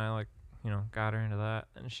too, and I like, got her into that,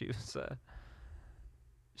 and she was,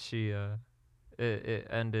 it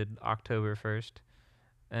ended October 1st,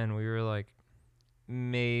 and we were like,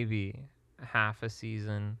 maybe half a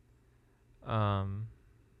season,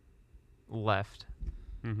 left,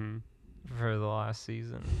 for the last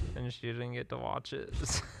season, and she didn't get to watch it.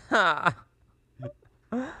 I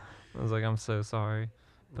was like, I'm so sorry,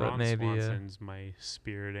 but Ron maybe Swanson's my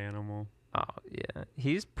spirit animal. Oh yeah,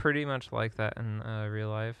 he's pretty much like that in real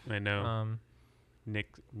life. I know. Nick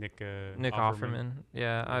Offerman.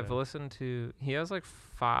 Yeah, I've listened to. He has like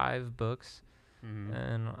 5 books,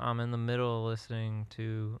 and I'm in the middle of listening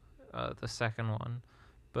to the second one,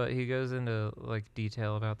 but he goes into like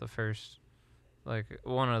detail about the first, like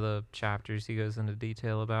one of the chapters. He goes into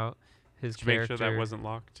detail about his character. Make sure that wasn't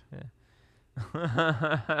locked.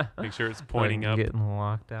 Yeah. Make sure it's pointing up. Getting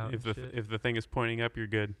locked out. If the thing is pointing up, you're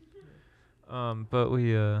good. But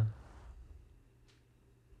we I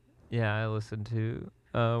listened to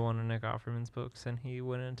one of Nick Offerman's books, and he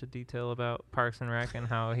went into detail about Parks and Rec and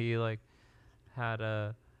how he like had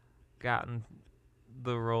gotten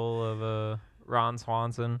the role of Ron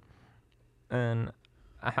Swanson, and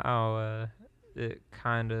how it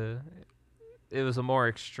was a more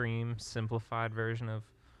extreme, simplified version of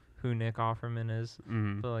who Nick Offerman is.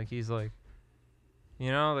 But like he's like,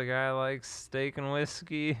 the guy likes steak and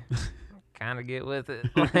whiskey. Kind of get with it.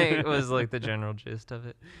 Like, it was like the general gist of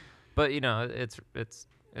it. But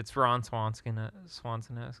it's Ron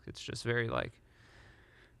Swanson-esque. It's just very like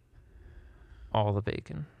all the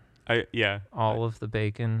bacon. All of the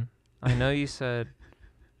bacon. I know you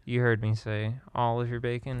heard me say all of your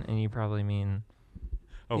bacon, and you probably mean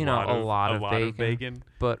a lot of bacon.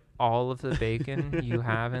 But all of the bacon you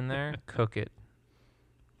have in there, cook it.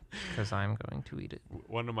 Because I'm going to eat it.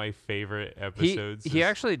 One of my favorite episodes. He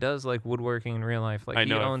actually does like woodworking in real life. Like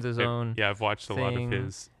he owns his own. Yeah, I've watched a lot of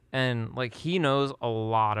his. And like he knows a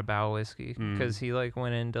lot about whiskey because he like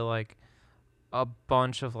went into like a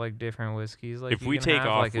bunch of like different whiskeys. Like if we take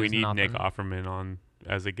off, we need Nick Offerman on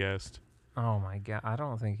as a guest. Oh my god, I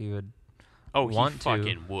don't think he would. Oh, he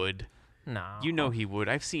fucking would. No, he would.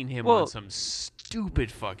 I've seen him on some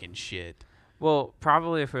stupid fucking shit. Well,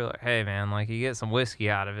 probably if we're like, hey man, like you get some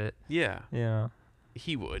whiskey out of it. Yeah. Yeah.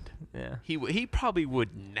 He would. Yeah. He probably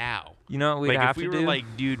would now. You know what we'd have to do? If we were like,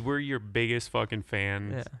 dude, we're your biggest fucking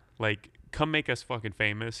fans. Yeah. Like, come make us fucking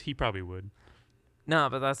famous. He probably would. No,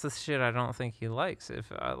 but that's the shit I don't think he likes.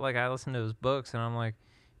 If I listen to his books and I'm like,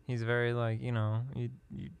 he's very like, you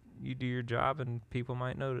do your job and people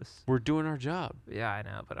might notice. We're doing our job. Yeah, I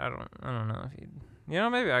know, but I don't know if he'd.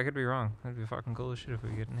 Maybe I could be wrong. That'd be fucking cool as shit if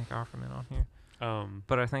we get Nick Offerman on here.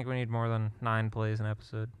 But I think we need more than 9 plays an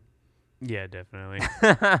episode. Yeah, definitely.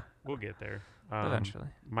 We'll get there. Eventually.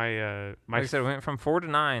 Like I said, we went from 4 to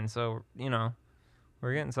 9, so,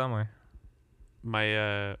 we're getting somewhere.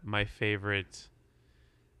 My favorite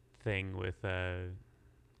thing with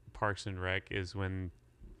Parks and Rec is when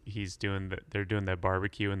they're doing that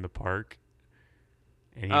barbecue in the park.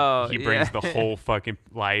 And he brings the whole fucking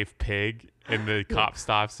live pig, and the cop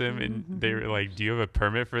stops him, and they're like, "Do you have a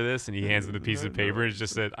permit for this?" And he hands him the piece of paper, and it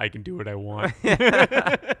just said, "I can do what I want."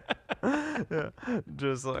 Yeah.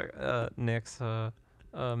 Just like Nick's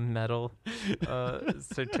metal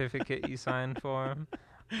certificate you signed for him.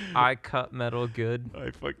 I cut metal good.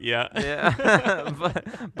 Yeah. Yeah.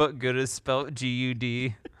 but good is spelled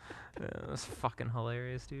G-U-D. It was fucking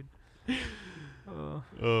hilarious, dude.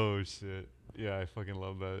 Oh shit. Yeah, I fucking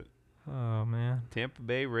love that. Oh, man. Tampa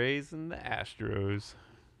Bay Rays and the Astros.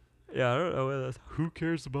 Yeah, I don't know where that's... Who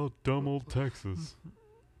cares about dumb old Texas?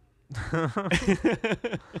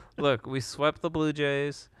 Look, we swept the Blue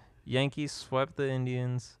Jays. Yankees swept the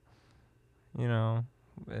Indians. It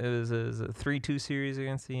was a 3-2 series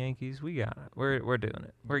against the Yankees. We got it. We're doing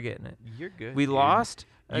it. We're getting it. You're good. We lost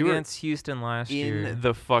against Houston last year. In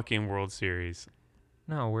the fucking World Series.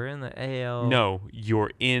 No, we're in the AL. No,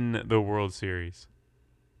 you're in the World Series.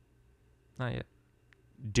 Not yet.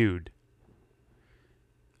 Dude.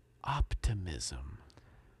 Optimism.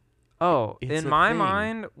 Oh, It's in a my thing.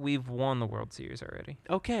 mind, we've won the World Series already.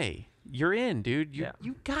 Okay, you're in, dude. You Yeah.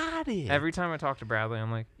 you got it. Every time I talk to Bradley,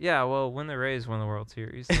 I'm like, yeah, well, when the Rays won the World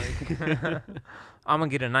Series, like, I'm going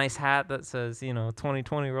to get a nice hat that says,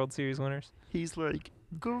 2020 World Series winners. He's like,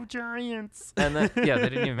 go Giants. And then, yeah, they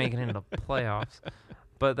didn't even make it into the playoffs.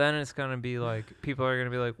 But then it's going to be like, people are going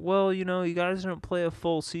to be like, well, you guys didn't play a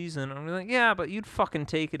full season. I'm gonna be like, yeah, but you'd fucking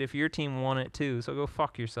take it if your team won it too. So go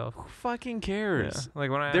fuck yourself. Who fucking cares? Yeah.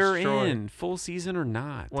 Like when I They're asked Troy, in full season or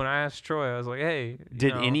not. when I asked Troy, I was like, hey,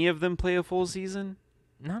 Did any of them play a full season?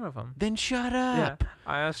 None of them. Then shut Yeah. up.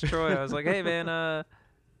 I asked Troy, I was like, hey, man,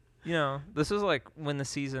 this was like when the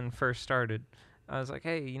season first started. I was like,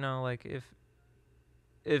 hey, like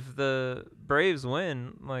if the Braves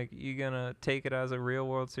win, like, you gonna take it as a real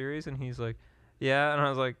World Series? And he's like, yeah. And I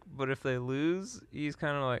was like, but if they lose, he's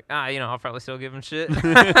kind of like, I'll probably still give him shit.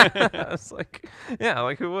 I was like, yeah,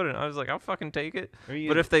 like, who wouldn't? I was like, I'll fucking take it.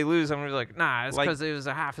 But if they lose, I'm gonna be like, nah, it's because it was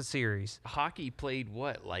a half a series. Hockey played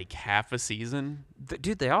what, like half a season?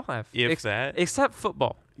 Dude, they all have. If that? Except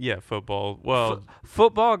football. Yeah, football. Well,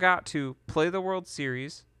 Football got to play the World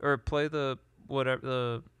Series or play the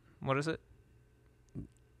whatever what is it?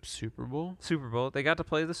 Super Bowl? Super Bowl. They got to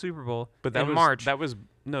play the Super Bowl But that in was March. That was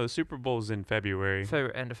no, Super Bowl's in February.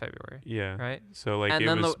 End of February. Yeah. Right? So like And it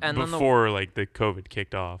then was before like the COVID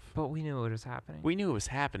kicked off. But we knew what was happening. We knew it was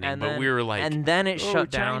happening, And but then- we were like, and then it oh, shut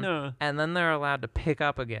down. China. And then they're allowed to pick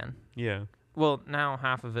up again. Yeah. Well, now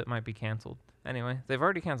half of it might be canceled. Anyway, they've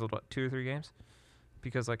already canceled, 2 or 3 games?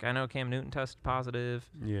 Because, like, I know Cam Newton tested positive.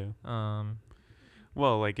 Yeah. Um,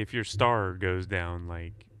 Well, like if your star goes down,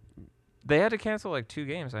 like. They had to cancel, like, 2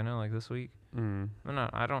 games, I know, like, this week. Mm,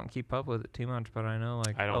 I don't keep up with it too much, but I know,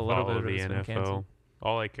 like, I don't a little follow bit of the it's been canceled. NFL.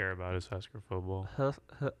 All I care about is Husker football.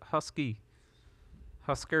 Huskerty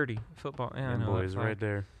football. Yeah, I Them know. boys right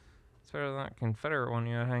there. It's better than that Confederate one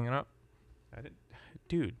you had hanging up.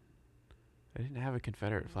 Dude, I didn't have a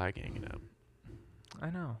Confederate flag hanging up. I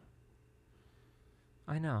know.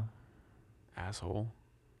 Asshole.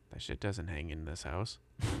 That shit doesn't hang in this house.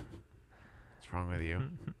 What's wrong with you?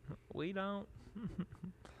 We don't.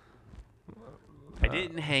 I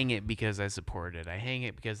didn't hang it because I support it. I hang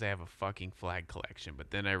it because I have a fucking flag collection.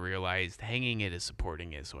 But then I realized hanging it is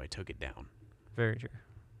supporting it, so I took it down. Very true.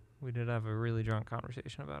 We did have a really drunk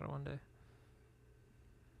conversation about it one day.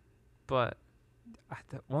 But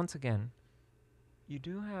once again, you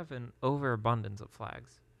do have an overabundance of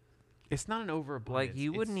flags. It's not an overabundance. Like,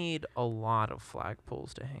 you would need a lot of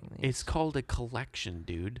flagpoles to hang these. It's called a collection,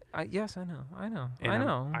 dude. Yes, I know.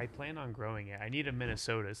 And I plan on growing it. I need a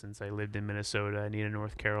Minnesota since I lived in Minnesota. I need a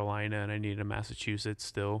North Carolina, and I need a Massachusetts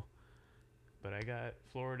still. But I got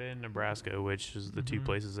Florida and Nebraska, which is the 2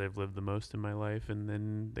 places I've lived the most in my life. And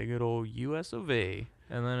then the good old U.S. of A.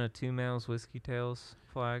 And then a 2 Males Whiskey Tails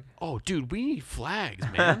flag. Oh, dude, we need flags,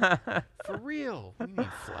 man. For real. We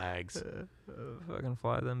need flags. Fucking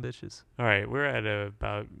fly them bitches. All right, we're at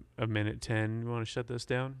about a minute 10. You want to shut this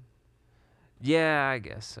down? Yeah, I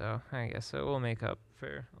guess so. We'll make up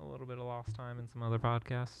for a little bit of lost time in some other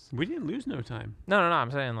podcasts. We didn't lose no time. No.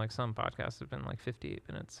 I'm saying, like, some podcasts have been like 58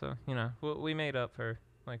 minutes. So, we made up for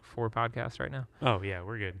like 4 podcasts right now. Oh, yeah,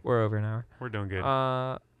 we're good. We're over an hour. We're doing good.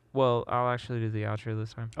 Well, I'll actually do the outro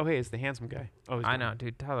this time. Oh, hey, it's the handsome guy. Oh, he's I gone. know,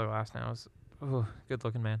 dude. Tyler Lastnow is good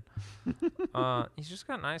looking man. He's just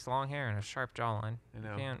got nice long hair and a sharp jawline. I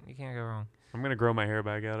know. You can't go wrong. I'm going to grow my hair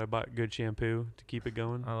back out. I bought good shampoo to keep it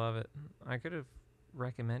going. I love it. I could have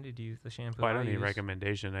recommended you the shampoo. Oh, I don't need use.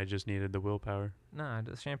 recommendation. I just needed the willpower. Nah,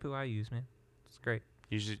 the shampoo I use, man. It's great.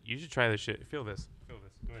 You should try this shit. Feel this. Go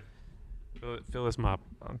ahead. Feel this mop.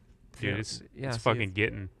 Dude, it's fucking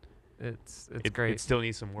getting. It's great. It still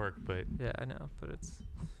needs some work, but yeah, I know, but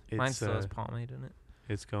mine still has pomade in it.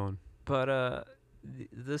 It's going. But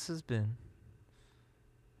this has been.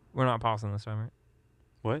 We're not pausing this time,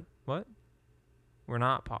 right? What? We're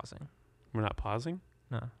not pausing. We're not pausing?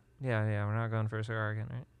 No. Yeah, we're not going for a cigar again,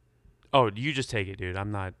 right? Oh, you just take it, dude.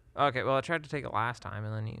 I'm not. Okay, well, I tried to take it last time,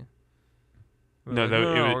 and then you. No,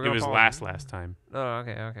 it was last time. Oh,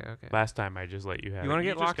 okay. Last time I just let you have it. You want to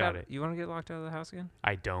get just locked got out? it. You want to get locked out of the house again?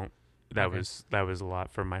 I don't. That Okay. was a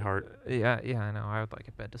lot for my heart. Yeah, I know. I would like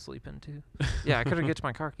a bed to sleep in too. Yeah, I couldn't get to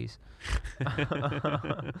my car keys.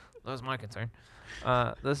 That was my concern.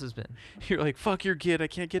 This has been You're like, fuck your kid. I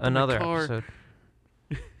can't get to another my car. episode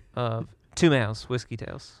of 2 Males Whiskey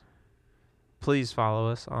Tales. Please follow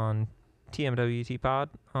us on TMWT Pod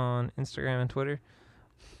on Instagram and Twitter.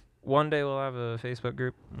 One day we'll have a Facebook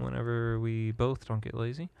group whenever we both don't get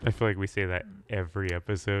lazy. I feel like we say that every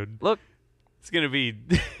episode. Look, It's gonna be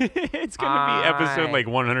episode like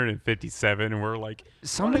 157, and we're like,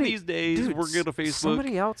 one of these days dude, we're gonna Facebook.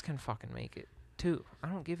 Somebody else can fucking make it too. I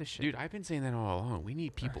don't give a shit. Dude, I've been saying that all along. We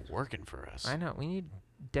need people working for us. I know. We need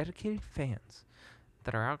dedicated fans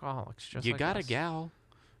that are alcoholics. Just You like got us. a gal,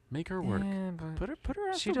 make her work. Yeah, but Put her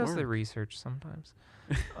out she to does the work. research sometimes.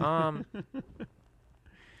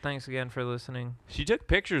 Thanks again for listening. She took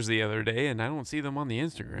pictures the other day, and I don't see them on the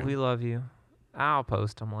Instagram. We love you. I'll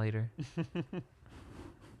post them later.